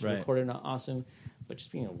great. It's Right. recorded awesome. But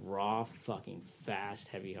just being a raw, fucking fast,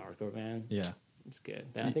 heavy hardcore band, it's good.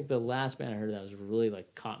 I think the last band I heard that was really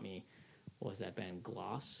like caught me was that band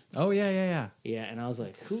Gloss. Oh yeah. Yeah, and I was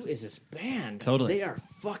like, who is this band? Totally. They are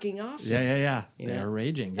fucking awesome. Yeah. They are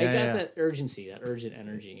raging. I got that urgency, that urgent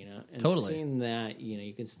energy, And Totally. seeing that,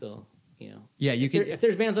 you can still, Yeah, you can. If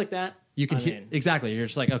there's bands like that, You can I'm hear in. exactly. You're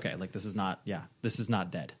just like, okay, like this is not dead. Yeah, This is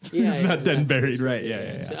not dead exactly. and buried, right?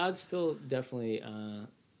 Yeah. So I'd still definitely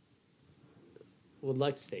would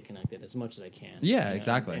like to stay connected as much as I can. Yeah,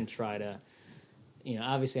 exactly. And try to,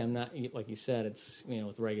 obviously I'm not, like you said, it's,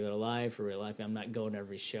 with regular life or real life, I'm not going to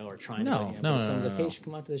every show or trying to. No. But if someone's like, hey, you should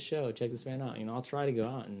come out to the show, check this band out. I'll try to go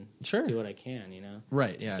out and do what I can,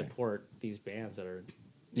 Right, to support these bands that are.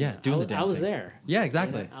 Doing the damn I was thing. there. Yeah,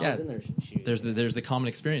 exactly. I was in their shoes. There's the common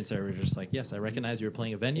experience there. We're just like, yes, I recognize you were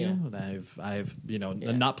playing a venue. I've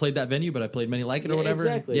not played that venue, but I played many like it or whatever.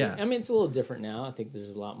 Exactly. Yeah. I mean, it's a little different now. I think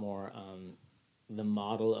there's a lot more the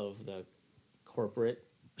model of the corporate.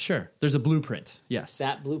 Sure. There's a blueprint. Yes.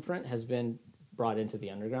 That blueprint has been brought into the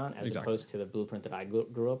underground as opposed to the blueprint that I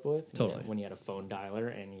grew up with. Totally. When you had a phone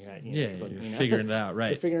dialer and you had you're figuring it out, right?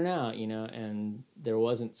 You're figuring it out, and there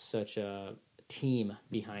wasn't such a team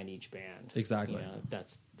behind each band. Exactly.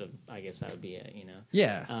 I guess that would be it.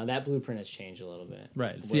 Yeah. That blueprint has changed a little bit.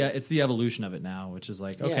 Right. It's the evolution of it now, which is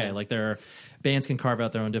like, okay, like there are bands can carve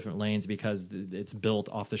out their own different lanes because it's built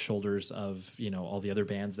off the shoulders of, all the other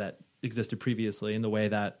bands that existed previously in the way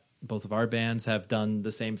that both of our bands have done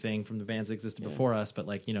the same thing from the bands that existed before us. But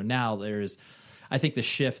like, now there's, I think the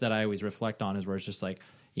shift that I always reflect on is where it's just like,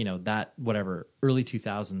 you know, that whatever early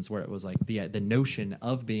 2000s where it was like the notion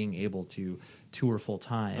of being able to tour full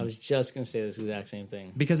time. I was just going to say this exact same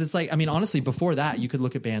thing. Because it's like, I mean, honestly, before that, you could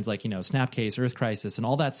look at bands like, you know, Snapcase, Earth Crisis, and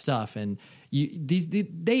all that stuff, and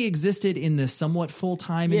they existed in this somewhat full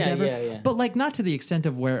time endeavor, but like not to the extent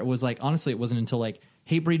of where it was like, honestly, it wasn't until like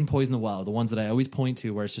Hatebreed and Poison the Well, the ones that I always point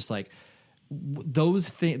to, where it's just like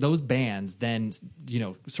those bands then, you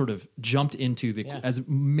know, sort of jumped into the as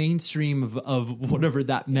mainstream of whatever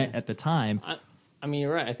that meant at the time. I mean,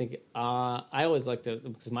 you're right. I think I always like to,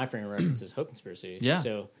 because my frame of reference is Hope Conspiracy. Yeah.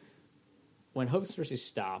 So when Hope Conspiracy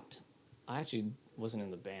stopped, I actually wasn't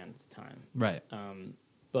in the band at the time. Right.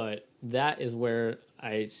 But that is where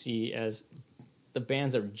I see as the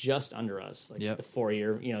bands that are just under us, like the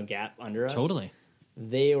 4-year, you know, gap under us. Totally.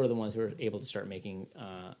 They were the ones who were able to start making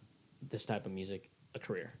this type of music a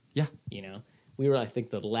career. Yeah. You know, we were, I think,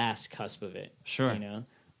 the last cusp of it. Sure. You know.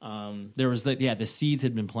 There was the seeds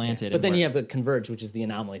had been planted, but then you have the Converge, which is the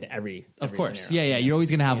anomaly to every of course, scenario. You're always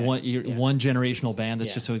going to have one generational band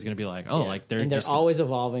that's just always going to be like, like they're always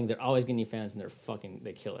evolving, they're always getting new fans, and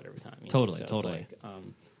they kill it every time. Totally. Like,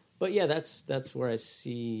 but yeah, that's where I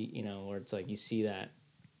see, you know, where it's like you see that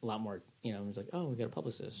a lot more. You know, it's like, oh, we got a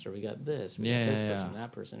publicist, or we got this, we got this person,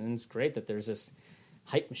 that person, and it's great that there's this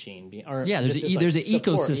hype machine there's an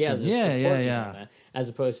ecosystem. Yeah. As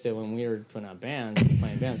opposed to when we were putting out bands,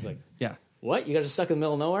 playing bands, like, what? You guys are stuck in the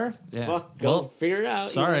middle of nowhere? Yeah. Fuck, go figure it out.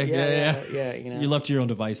 Sorry. You know? You know, you're left to your own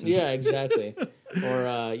devices. Yeah, exactly.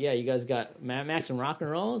 Or you guys got Max and Rock and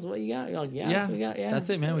Roll is what you got? You're like, that's what we got. Yeah, that's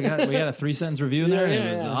it, man. We got a 3-sentence review in there, and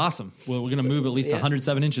it was awesome. Well, we're gonna move at least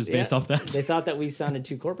 107 inches based off that. They thought that we sounded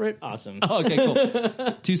too corporate. Awesome. Oh, okay,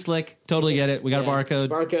 cool. Too slick. Totally get it. We got a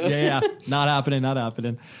barcode. Yeah. Not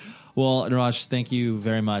happening. Well, Neeraj, thank you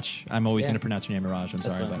very much. I'm always going to pronounce your name Neeraj. I'm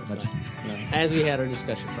sorry, but that's as we had our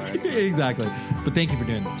discussion prior. Exactly. But thank you for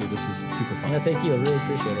doing this, dude. This was super fun. Yeah, thank you. I really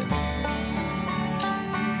appreciate it.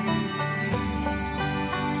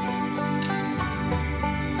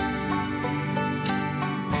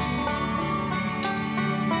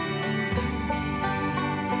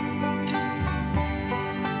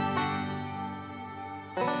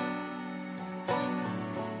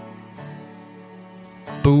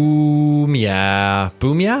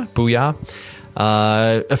 Booyah.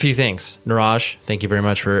 A few things. Neeraj, thank you very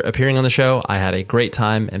much for appearing on the show. I had a great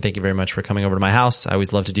time, and thank you very much for coming over to my house. I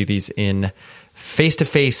always love to do these in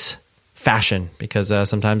face-to-face fashion because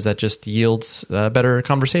sometimes that just yields better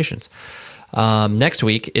conversations. Next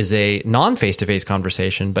week is a non-face-to-face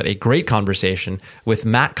conversation, but a great conversation with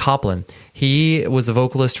Matt Coplin. He was the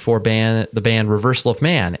vocalist for the band Reversal of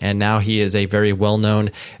Man, and now he is a very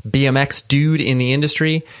well-known BMX dude in the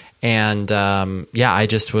industry. And I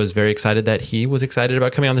just was very excited that he was excited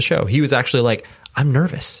about coming on the show. He was actually like, I'm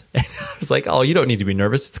nervous. And I was like, oh, you don't need to be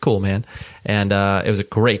nervous. It's cool, man. And it was a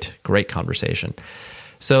great, great conversation.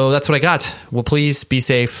 So that's what I got. Well, please be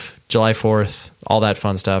safe. July 4th, all that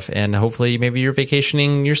fun stuff. And hopefully maybe you're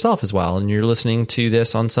vacationing yourself as well. And you're listening to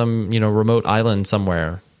this on some, remote island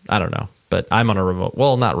somewhere. I don't know. But I'm on a remote.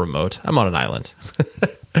 Well, not remote. I'm on an island.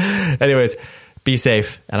 Anyways, be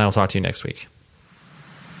safe. And I'll talk to you next week.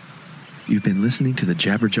 You've been listening to the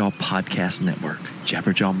Jabberjaw Podcast Network,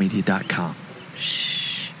 jabberjawmedia.com. Shh.